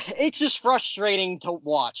 So it's just frustrating to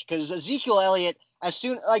watch because Ezekiel Elliott,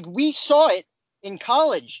 we saw it in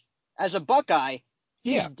college as a Buckeye.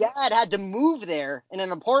 His dad had to move there in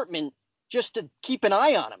an apartment just to keep an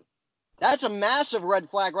eye on him. That's a massive red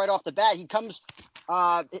flag right off the bat. He comes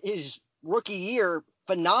his rookie year,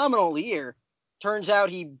 phenomenal year. Turns out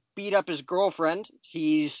he beat up his girlfriend.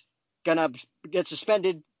 He's going to get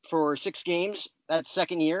suspended for 6 games that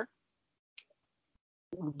second year.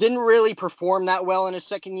 Didn't really perform that well in his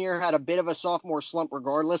second year. Had a bit of a sophomore slump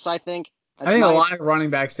regardless, I think. I think a lot of running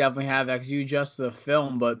backs definitely have that because you adjust to the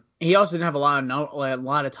film, but he also didn't have a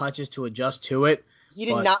lot of touches to adjust to it. He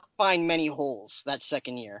did not find many holes that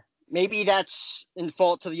second year. Maybe that's in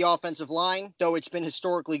fault to the offensive line, though it's been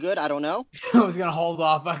historically good. I don't know. I was going to hold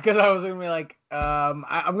off because I was going to be like, I'm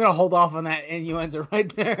going to hold off on that innuendo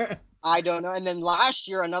right there. I don't know. And then last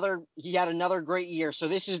year, he had another great year. So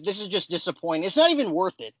this is just disappointing. It's not even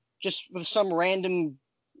worth it. Just with some random.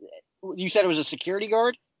 You said it was a security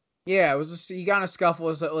guard? Yeah, it was. He got in a scuffle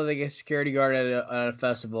with like a security guard at a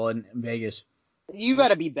festival in Vegas. You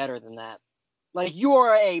got to be better than that. Like, you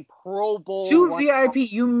are a Pro Bowl. Do VIP.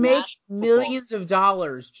 You make millions of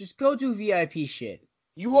dollars. Just go do VIP shit.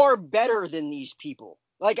 You are better than these people.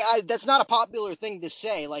 Like, that's not a popular thing to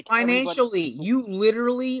say. Like, financially, you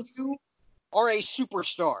literally are a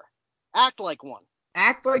superstar. Act like one.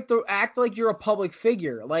 Act like you're a public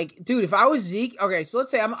figure. Like, dude, if I was Zeke, okay, so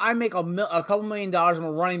let's say I make a couple $1 million. I'm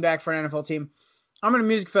a running back for an NFL team. I'm in a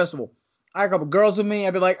music festival. I got a couple girls with me.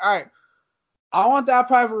 I'd be like, all right, I want that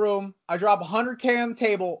private room. I drop $100K on the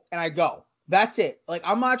table and I go. That's it. Like,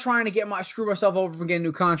 I'm not trying to screw myself over from getting a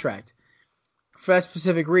new contract for that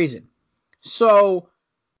specific reason. So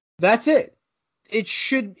that's it. It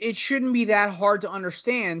shouldn't be that hard to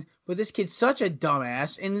understand, but this kid's such a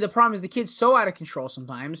dumbass, and the problem is the kid's so out of control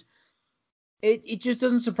sometimes, it just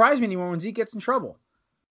doesn't surprise me anymore when Zeke gets in trouble.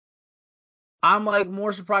 I'm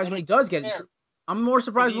more surprised when he does get in trouble. I'm more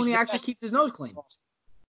surprised when he actually keeps his nose clean.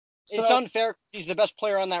 It's unfair. He's the best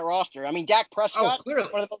player on that roster. I mean, Dak Prescott, one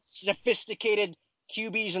of the most sophisticated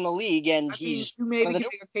QBs in the league, and he's. You maybe can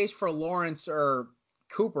make a case for Lawrence or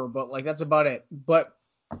Cooper, but that's about it. But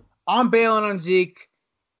I'm bailing on Zeke.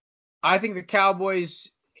 I think the Cowboys,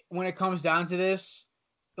 when it comes down to this,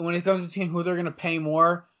 when it comes between who they're going to pay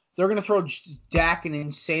more, they're going to throw Dak an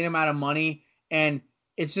insane amount of money, and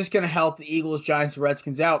it's just going to help the Eagles, Giants, and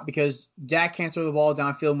Redskins out because Dak can't throw the ball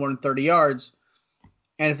downfield more than 30 yards.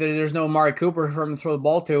 And if there's no Amari Cooper for him to throw the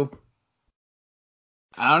ball to,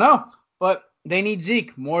 I don't know. But they need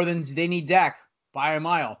Zeke more than they need Dak by a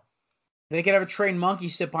mile. They could have a trained monkey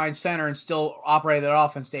sit behind center and still operate that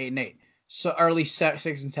offense to 8-8. so or at least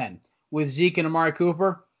 6-10 with Zeke and Amari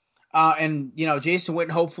Cooper. And Jason Witten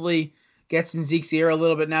hopefully gets in Zeke's ear a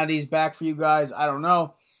little bit now that he's back for you guys. I don't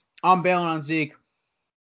know. I'm bailing on Zeke.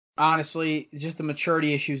 Honestly, just the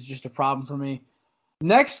maturity issue is just a problem for me.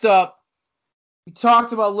 Next up, we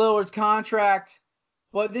talked about Lillard's contract,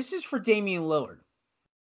 but this is for Damian Lillard.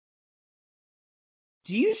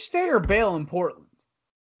 Do you stay or bail in Portland?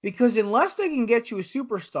 Because unless they can get you a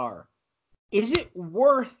superstar, is it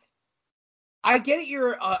worth? I get it.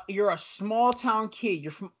 You're a small town kid.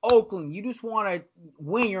 You're from Oakland. You just want to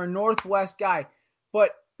win. You're a Northwest guy.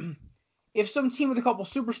 But if some team with a couple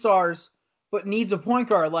superstars but needs a point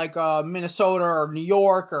guard like Minnesota or New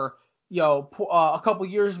York or a couple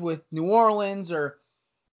years with New Orleans or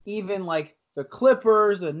even like the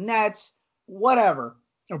Clippers, the Nets, whatever,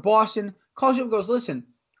 or Boston, calls you up and goes, listen,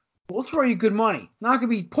 we'll throw you good money. Not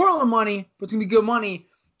going to be Portland money, but it's going to be good money.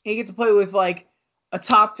 And you get to play with like a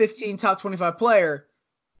top 15, top 25 player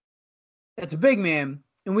that's a big man,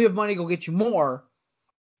 and we have money to go get you more,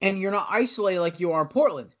 and you're not isolated like you are in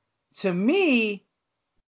Portland. To me,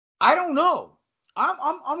 I don't know.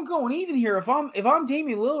 I'm going even here. If I'm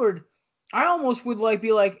Damian Lillard, I almost would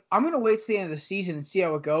be like I'm gonna wait to the end of the season and see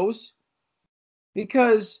how it goes,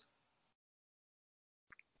 because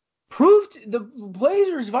the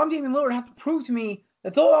Blazers, if I'm Damian Lillard, have to prove to me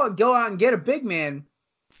that they'll go out and get a big man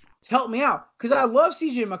to help me out, because I love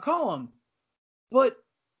CJ McCollum, but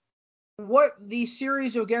what the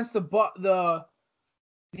series against the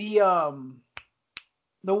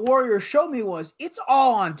Warriors showed me was it's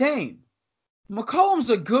all on Dame.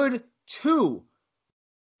 McCollum's a good 2.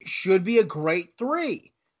 Should be a great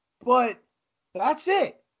 3. But that's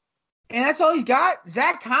it. And that's all he's got?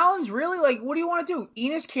 Zach Collins, really? Like, what do you want to do?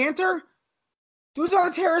 Enes Kanter? Dude's on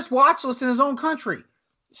a terrorist watch list in his own country.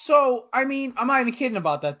 So, I mean, I'm not even kidding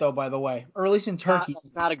about that, though, by the way. Or at least in Turkey.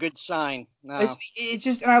 That's not a good sign. No. It's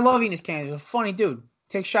just, and I love Enes Kanter. He's a funny dude.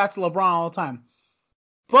 Takes shots at LeBron all the time.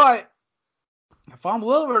 But if I'm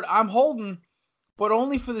Lillard, I'm holding, but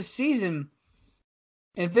only for the season.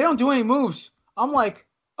 And if they don't do any moves, I'm like,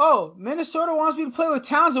 oh, Minnesota wants me to play with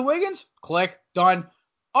Towns and Wiggins? Click. Done.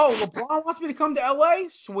 Oh, LeBron wants me to come to LA?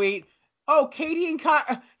 Sweet. Oh, KD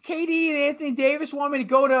and Anthony Davis want me to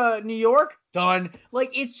go to New York? Done.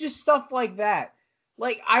 Like, it's just stuff like that.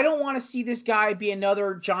 Like, I don't want to see this guy be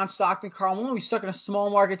another John Stockton, Karl Malone. He's stuck in a small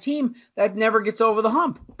market team that never gets over the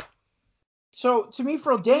hump. So, to me,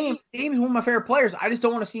 for Dame is one of my favorite players. I just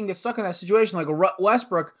don't want to see him get stuck in that situation like a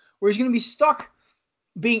Westbrook, where he's going to be stuck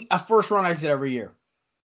being a first-round exit every year.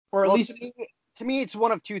 Or at least... To me, it's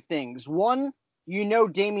one of two things. One,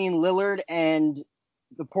 Damian Lillard and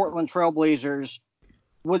the Portland Trailblazers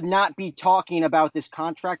would not be talking about this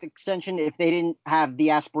contract extension if they didn't have the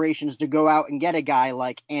aspirations to go out and get a guy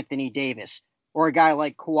like Anthony Davis or a guy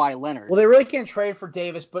like Kawhi Leonard. Well, they really can't trade for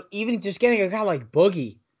Davis, but even just getting a guy like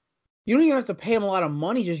Boogie, you don't even have to pay him a lot of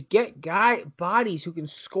money. Just get bodies who can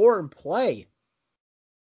score and play.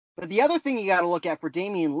 But the other thing you got to look at for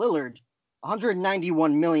Damian Lillard,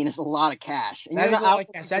 $191 million is a lot of cash. And that is a lot of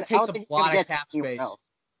cash. That takes a lot of cap space.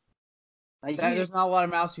 There's not a lot of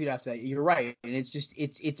mouths you'd have to. You're right, and it's just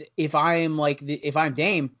it's if I'm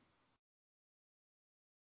Dame.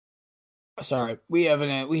 Sorry, we have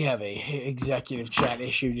a executive chat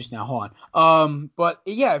issue just now. Hold on. But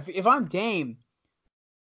yeah, if I'm Dame,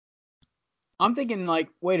 I'm thinking like,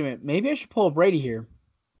 wait a minute, maybe I should pull a Brady here.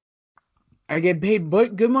 I get paid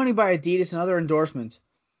good money by Adidas and other endorsements.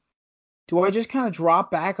 Do I just kind of drop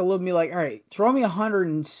back a little and be like, all right, throw me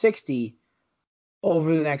 160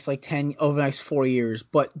 over the next 4 years,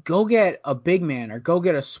 but go get a big man or go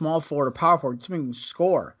get a small forward or power forward, something who can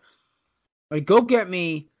score. Like, go get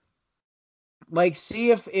me, like,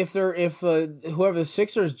 see if whoever the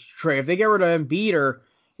Sixers trade, if they get rid of Embiid, or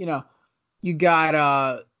you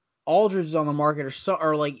got Aldridge is on the market, or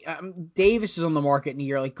Davis is on the market in a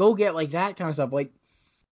year. Like, go get like that kind of stuff. Like,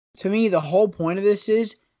 to me, the whole point of this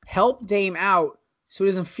is help Dame out so he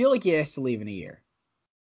doesn't feel like he has to leave in a year.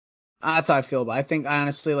 That's how I feel about it. I think,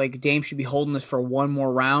 honestly, like, Dame should be holding this for one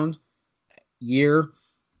more year,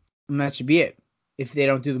 and that should be it if they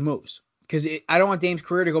don't do the moves. Because I don't want Dame's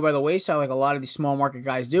career to go by the wayside like a lot of these small market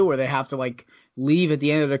guys do, where they have to, leave at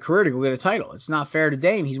the end of their career to go get a title. It's not fair to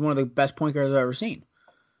Dame. He's one of the best point guards I've ever seen.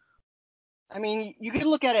 I mean, you could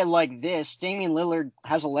look at it like this. Damian Lillard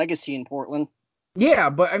has a legacy in Portland. Yeah,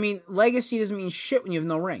 but, I mean, legacy doesn't mean shit when you have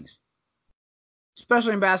no rings.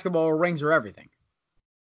 Especially in basketball where rings are everything.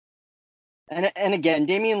 And again,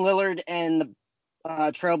 Damian Lillard and the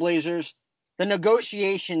Trailblazers, the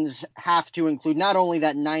negotiations have to include not only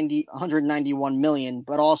that 191 million,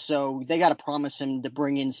 but also they got to promise him to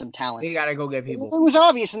bring in some talent. They got to go get people. It was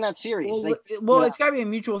obvious in that series. Well, it's got to be a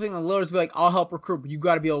mutual thing. The Lillard's be like, I'll help recruit, but you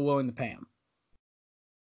got to be willing to pay him.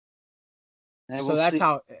 So that's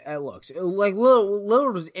how it looks. Like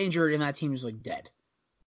Lillard was injured and that team was like dead.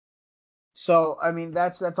 So I mean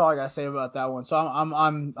that's all I gotta say about that one. So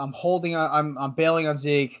I'm holding on. I'm bailing on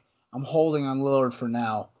Zeke. I'm holding on Lillard for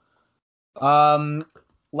now.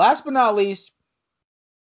 Last but not least,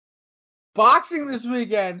 boxing this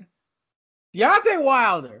weekend. Deontay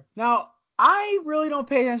Wilder. Now I really don't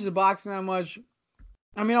pay attention to boxing that much.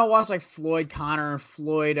 I mean I'll watch like Floyd Connor,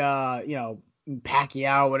 Floyd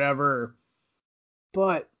Pacquiao, whatever.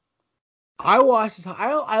 But I watched this.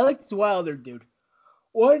 I like this Wilder dude.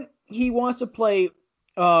 One, he wants to play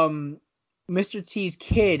Mr. T's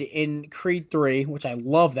kid in Creed 3, which I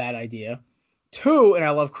love that idea. 2, and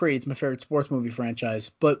I love Creed. It's my favorite sports movie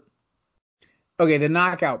franchise. But, okay, the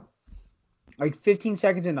knockout. Like 15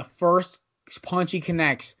 seconds in, the first punch he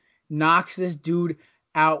connects knocks this dude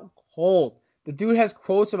out cold. The dude has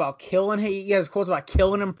quotes about killing him. He has quotes about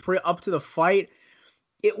killing him up to the fight.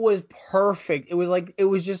 It was perfect. It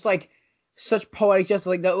was just like such poetic justice.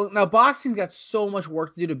 Like now, boxing's got so much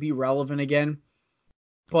work to do to be relevant again.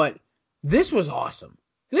 But this was awesome.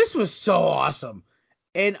 This was so awesome,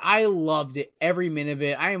 and I loved it every minute of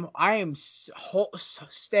it. I am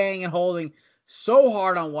staying and holding so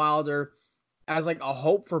hard on Wilder as like a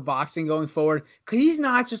hope for boxing going forward, because he's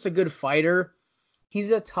not just a good fighter.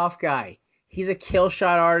 He's a tough guy. He's a kill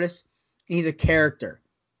shot artist. And he's a character.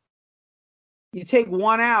 You take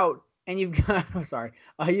one out, and you've got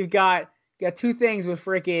you've got two things with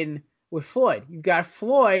Floyd. You've got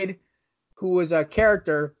Floyd, who was a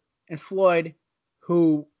character, and Floyd,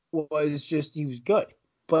 who was he was good,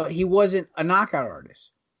 but he wasn't a knockout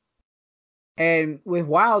artist. And with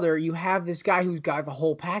Wilder, you have this guy who's got the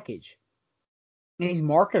whole package, and he's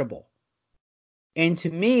marketable. And to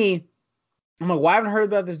me, I'm like, well, I haven't heard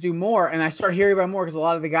about this dude more, and I started hearing about more because a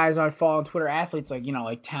lot of the guys I follow on Twitter, athletes like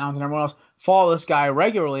Towns and everyone else, follow this guy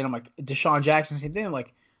regularly, and I'm like, Deshaun Jackson, same thing. I'm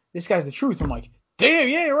like, this guy's the truth. I'm like, damn,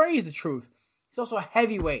 yeah, right, he's the truth. He's also a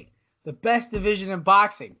heavyweight, the best division in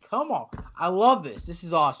boxing. Come on, I love this. This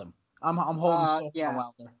is awesome. I'm holding so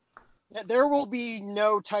Wilder. There will be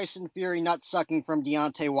no Tyson Fury nut sucking from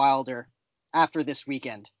Deontay Wilder after this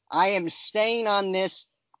weekend. I am staying on this.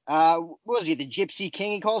 What was he, the Gypsy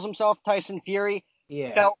King he calls himself, Tyson Fury?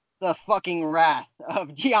 Yeah. Felt the fucking wrath of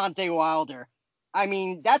Deontay Wilder. I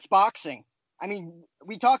mean, that's boxing. I mean,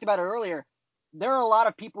 we talked about it earlier. There are a lot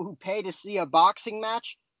of people who pay to see a boxing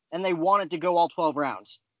match, and they want it to go all 12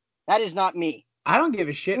 rounds. That is not me. I don't give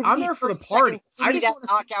a shit. I'm there for the party. I just that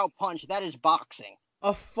knockout punch. That is boxing.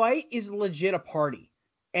 A fight is legit a party,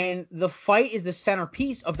 and the fight is the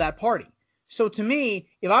centerpiece of that party. So to me,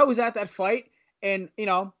 if I was at that fight, and,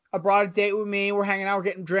 I brought a date with me, we're hanging out, we're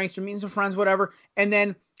getting drinks, we're meeting some friends, whatever, and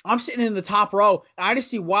then I'm sitting in the top row, and I just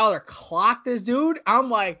see Wilder clock this dude, I'm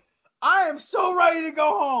like, I am so ready to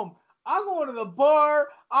go home. I'm going to the bar.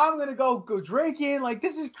 I'm going to go drinking. Like,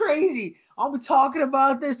 this is crazy. I'll be talking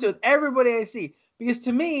about this to everybody I see. Because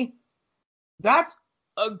to me, that's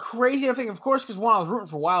a crazy thing, of course, because one, I was rooting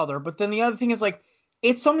for Wilder, but then the other thing is, like,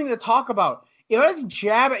 it's something to talk about. If I just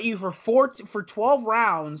jab at you for 12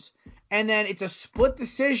 rounds, and then it's a split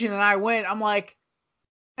decision and I win, I'm like,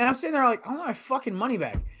 and I'm sitting there like, I want my fucking money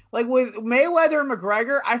back. Like with Mayweather and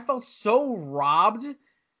McGregor, I felt so robbed.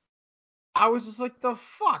 I was just like, the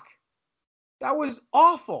fuck? That was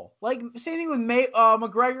awful. Like, same thing with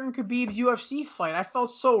McGregor and Khabib's UFC fight. I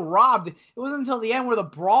felt so robbed. It wasn't until the end where the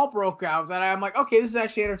brawl broke out that I'm like, okay, this is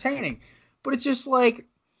actually entertaining. But it's just like,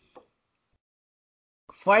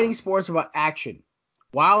 fighting sports are about action.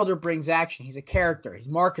 Wilder brings action. He's a character. He's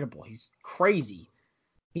marketable. He's crazy.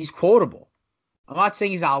 He's quotable. I'm not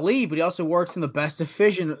saying he's Ali, but he also works in the best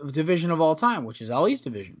division of all time, which is Ali's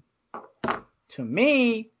division. To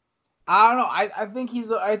me, I don't know. I think he's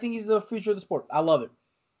the future of the sport. I love it.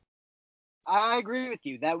 I agree with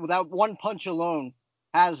you. That one punch alone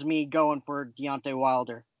has me going for Deontay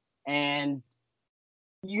Wilder. And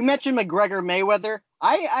you mentioned McGregor Mayweather.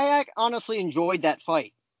 I honestly enjoyed that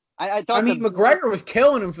fight. I thought McGregor was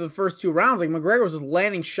killing him for the first 2 rounds. Like, McGregor was just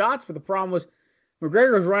landing shots, but the problem was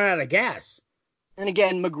McGregor was running out of gas. And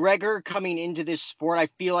again, McGregor coming into this sport, I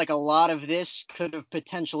feel like a lot of this could have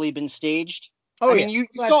potentially been staged. I mean, you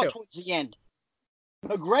saw it towards the end.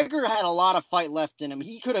 McGregor had a lot of fight left in him.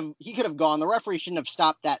 He could have gone. The referee shouldn't have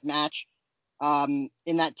stopped that match in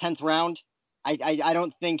that 10th round. I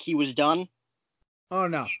don't think he was done. Oh,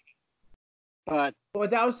 no.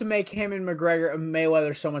 But that was to make him and McGregor and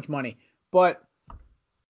Mayweather so much money. But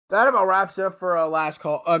that about wraps it up for last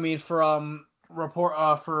call. I mean, for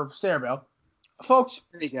Stereo. Folks.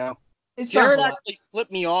 There you go. It's Jared actually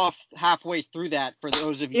flipped me off halfway through that for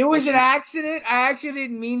those of you. It was an accident. I actually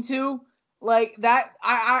didn't mean to. Like that,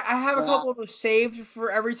 I have a couple of those saved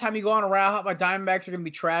for every time you go on a route. My Diamondbacks are going to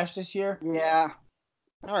be trashed this year. Yeah.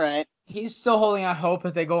 All right. He's still holding out hope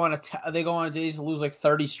that they go on a days to lose like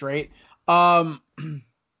 30 straight. Last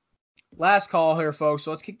call here, folks.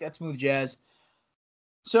 So let's kick that smooth jazz.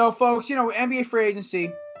 So, folks, NBA free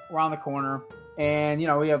agency around the corner, and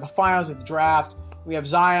we have the finals with the draft. We have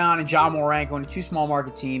Zion and Ja Morant going to two small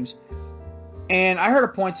market teams. And I heard a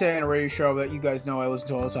point today on a radio show that you guys know I listen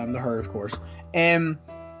to all the time, The Herd, of course. And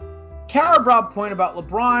Kara brought a point about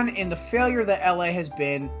LeBron and the failure that LA has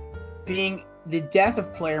been being the death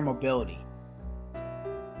of player mobility.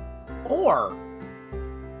 Or,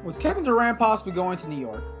 with Kevin Durant possibly going to New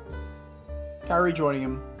York, Kyrie joining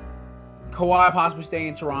him, Kawhi possibly staying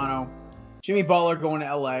in Toronto, Jimmy Butler going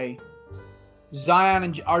to LA, Zion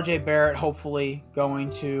and RJ Barrett hopefully going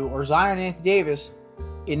to, or Zion and Anthony Davis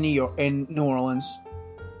in New Orleans.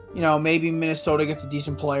 Maybe Minnesota gets a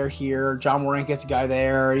decent player here. John Morant gets a guy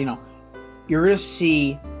there. You're going to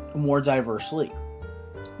see a more diverse league.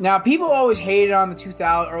 Now, people always hated on the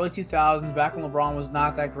early 2000s, back when LeBron was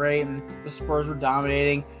not that great and the Spurs were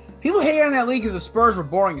dominating. People hated on that league because the Spurs were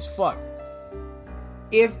boring as fuck.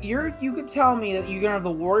 If you could tell me that you're going to have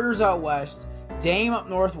the Warriors out west, Dame up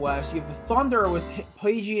northwest, you have the Thunder with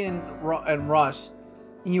PG and Russ,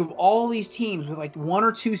 and you have all these teams with like one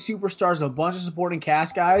or two superstars and a bunch of supporting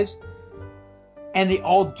cast guys, and they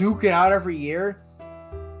all duke it out every year,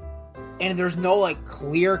 and there's no like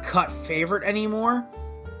clear-cut favorite anymore,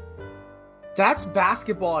 that's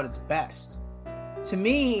basketball at its best. To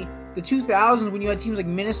me, the 2000s, when you had teams like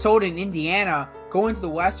Minnesota and Indiana going to the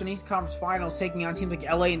Western East Conference Finals, taking on teams like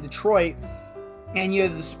LA and Detroit, and you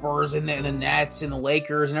had the Spurs and the Nets and the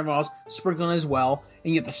Lakers and everyone else sprinkling as well,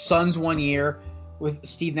 and you had the Suns one year with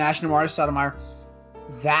Steve Nash and Amar'e Stoudemire.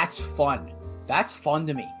 That's fun. That's fun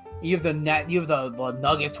to me. You have the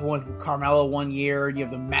Nuggets with Carmelo one year, and you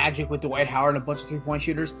have the Magic with Dwight Howard and a bunch of three-point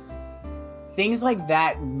shooters. Things like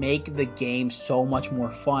that make the game so much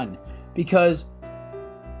more fun. Because,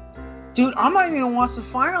 dude, I'm not even gonna watch the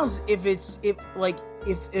finals I'm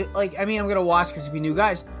gonna watch because it'd be new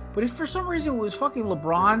guys. But if for some reason it was fucking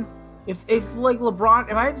LeBron, if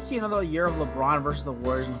I had to see another year of LeBron versus the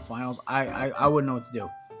Warriors in the finals, I wouldn't know what to do.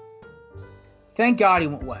 Thank God he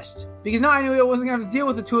went west, because now I knew I wasn't gonna have to deal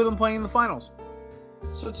with the two of them playing in the finals.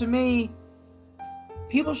 So to me,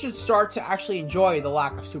 people should start to actually enjoy the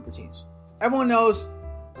lack of super teams. Everyone knows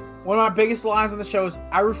one of my biggest lines on the show is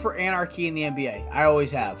I root for anarchy in the NBA. I always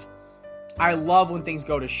have. I love when things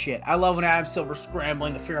go to shit. I love when Adam Silver's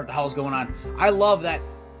scrambling to figure out what the hell's going on. I love that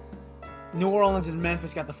New Orleans and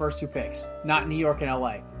Memphis got the first two picks, not New York and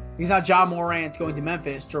LA. He's not Ja Morant going to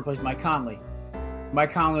Memphis to replace Mike Conley.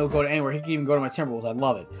 Mike Conley will go to anywhere. He can even go to my Timberwolves. I'd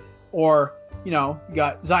love it. Or, you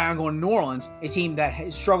got Zion going to New Orleans, a team that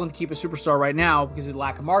is struggling to keep a superstar right now because of the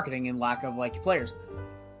lack of marketing and lack of players.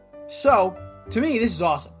 So, to me, this is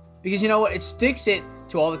awesome. Because you know what? It sticks it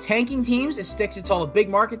to all the tanking teams, it sticks it to all the big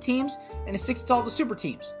market teams, and it sticks it to all the super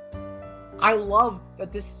teams. I love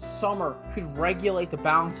that this summer could regulate the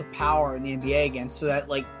balance of power in the NBA again, so that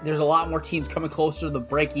there's a lot more teams coming closer to the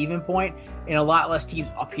break-even point and a lot less teams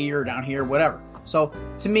up here, down here, whatever. So,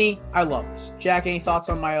 to me, I love this. Jack, any thoughts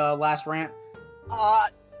on my last rant?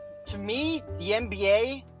 To me, the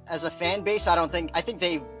NBA as a fan base, I think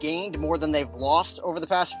they've gained more than they've lost over the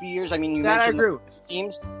past few years. I mean, you mentioned the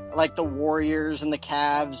teams like the Warriors and the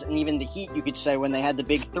Cavs and even the Heat, you could say, when they had the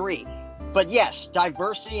big three. But yes,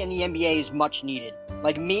 diversity in the NBA is much needed.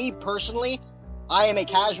 Like me, personally, I am a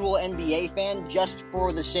casual NBA fan just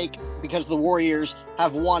for the sake, because the Warriors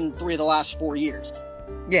have won 3 of the last 4 years.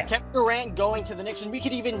 Yeah. Kevin Durant going to the Knicks, and we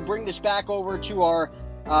could even bring this back over to our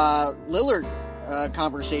Lillard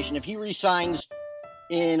conversation. If he resigns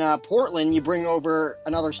in Portland, you bring over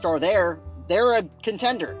another star there, they're a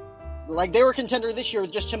contender. They were a contender this year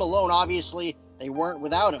with just him alone. Obviously, they weren't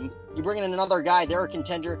without him. You bring in another guy, they're a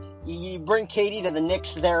contender. You bring KD to the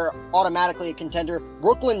Knicks, they're automatically a contender.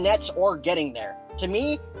 Brooklyn Nets are getting there. To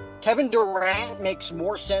me, Kevin Durant makes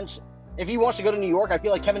more sense. If he wants to go to New York, I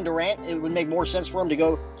feel like Kevin Durant, it would make more sense for him to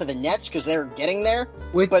go to the Nets because they're getting there.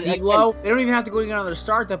 With D'Lo, they don't even have to go get another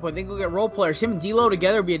star at that point. They can go get role players. Him and D'Lo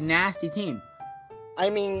together would be a nasty team. I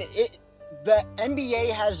mean, the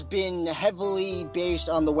NBA has been heavily based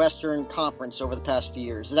on the Western Conference over the past few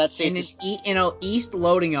years. That's safe to say. East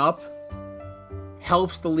loading up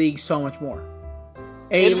helps the league so much more.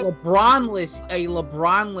 A LeBron-less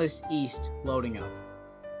East loading up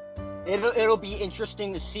It'll be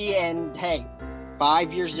interesting to see, and hey,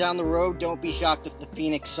 5 years down the road, don't be shocked if the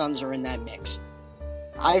Phoenix Suns are in that mix.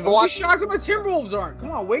 Don't be shocked if the Timberwolves aren't.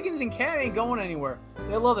 Come on, Wiggins and Cat ain't going anywhere.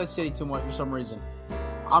 They love that city too much for some reason.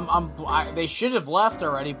 They should have left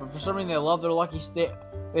already, but for some reason they love their lucky.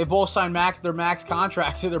 They both signed their max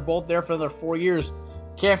contracts, so they're both there for another 4 years.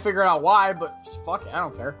 Can't figure out why, but fuck it, I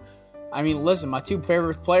don't care. I mean, listen, my two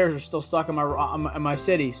favorite players are still stuck in my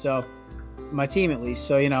city, so my team at least.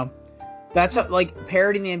 So that's how,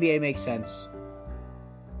 parity in the NBA makes sense.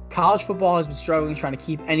 College football has been struggling trying to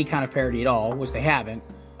keep any kind of parity at all, which they haven't.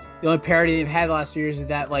 The only parity they've had the last 2 years is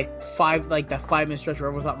that 5-minute stretch where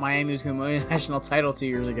everyone thought Miami was going to win a national title 2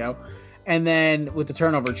 years ago, and then with the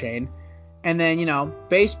turnover chain, and then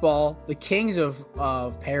baseball, the kings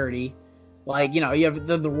of parity. You have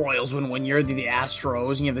the Royals win 1 year, the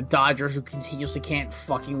Astros, and you have the Dodgers who continuously can't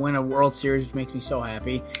fucking win a World Series, which makes me so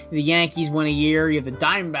happy. The Yankees win a year. You have the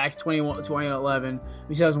Diamondbacks 2011,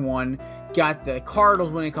 2001. Got the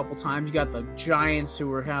Cardinals winning a couple times. You got the Giants who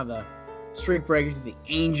were kind of the streak breakers, the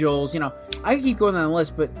Angels. I can keep going down the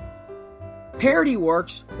list, but parity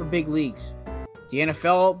works for big leagues. The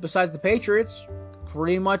NFL, besides the Patriots,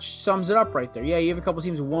 pretty much sums it up right there. Yeah, you have a couple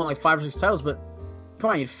teams who won 5 or 6 titles, but come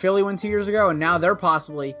on, you had Philly win 2 years ago, and now they're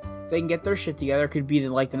possibly, if they can get their shit together, could be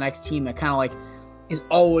the next team that kind of is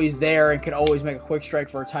always there and could always make a quick strike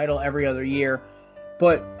for a title every other year.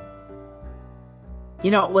 But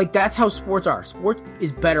that's how sports are. Sport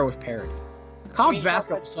is better with parity. College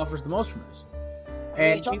basketball suffers the most from this.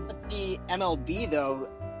 And you talk about the MLB though,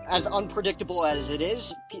 as unpredictable as it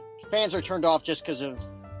is, fans are turned off just because of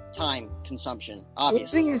time consumption.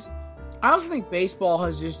 Obviously, the thing is, I also think baseball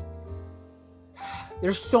has just.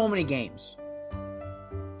 There's so many games.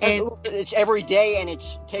 And it's every day, and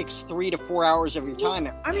it takes 3 to 4 hours of your time.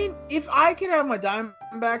 I mean, if I could have my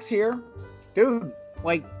Diamondbacks here, dude,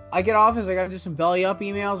 I get office, I gotta do some belly up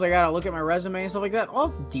emails, I gotta look at my resume and stuff like that. I'll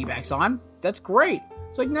have the D-backs on. That's great.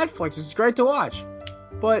 It's like Netflix. It's great to watch.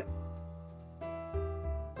 But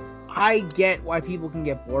I get why people can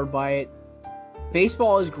get bored by it.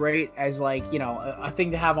 Baseball is great as a thing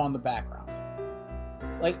to have on the background.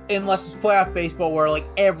 Unless it's playoff baseball where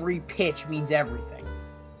every pitch means everything.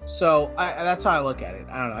 So that's how I look at it.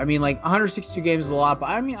 I don't know. I mean 162 games is a lot, but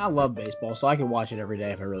I mean I love baseball, so I could watch it every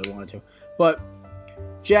day if I really wanted to. But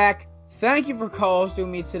Jack, thank you for co-hosting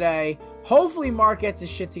with me today. Hopefully Mark gets his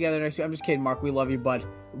shit together next week. I'm just kidding, Mark. We love you, bud.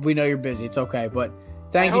 We know you're busy. It's okay, but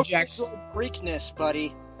thank you, Jack. Greekness,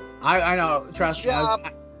 buddy. I know. Trust me.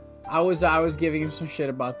 I was giving him some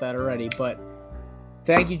shit about that already, but.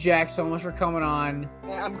 Thank you, Jack, so much for coming on.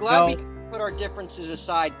 I'm glad we can put our differences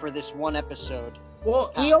aside for this one episode.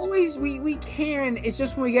 Well, we can. It's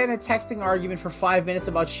just when we get in a texting argument for 5 minutes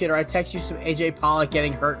about shit, or I text you some AJ Pollock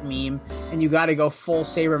getting hurt meme, and you got to go full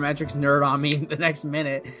sabermetrics nerd on me the next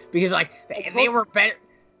minute because they were better.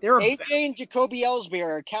 AJ and Jacoby Ellsbury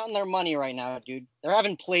are counting their money right now, dude. They're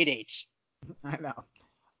having play dates. I know,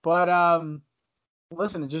 but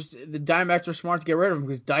listen, just the Diamondbacks are smart to get rid of them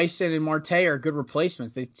because Dyson and Marte are good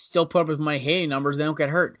replacements. They still put up with my hitting numbers. They don't get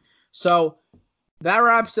hurt. So that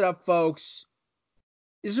wraps it up, folks.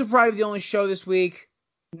 This is probably the only show this week.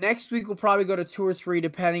 Next week we'll probably go to 2 or 3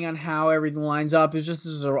 depending on how everything lines up. This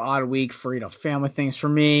is an odd week for family things for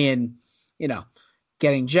me and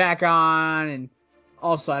getting Jack on, and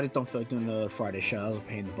also I just don't feel like doing another Friday show. That was a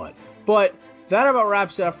pain in the butt. But that about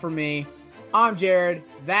wraps it up for me. I'm Jared.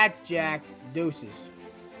 That's Jack. Deuces.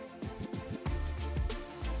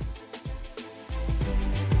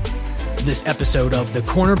 This episode of The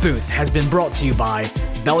Korner Booth has been brought to you by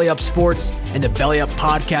Belly Up Sports and the Belly Up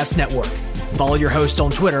Podcast Network. Follow your host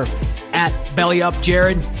on Twitter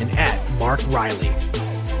 @BellyUpJared and @MarkRiley.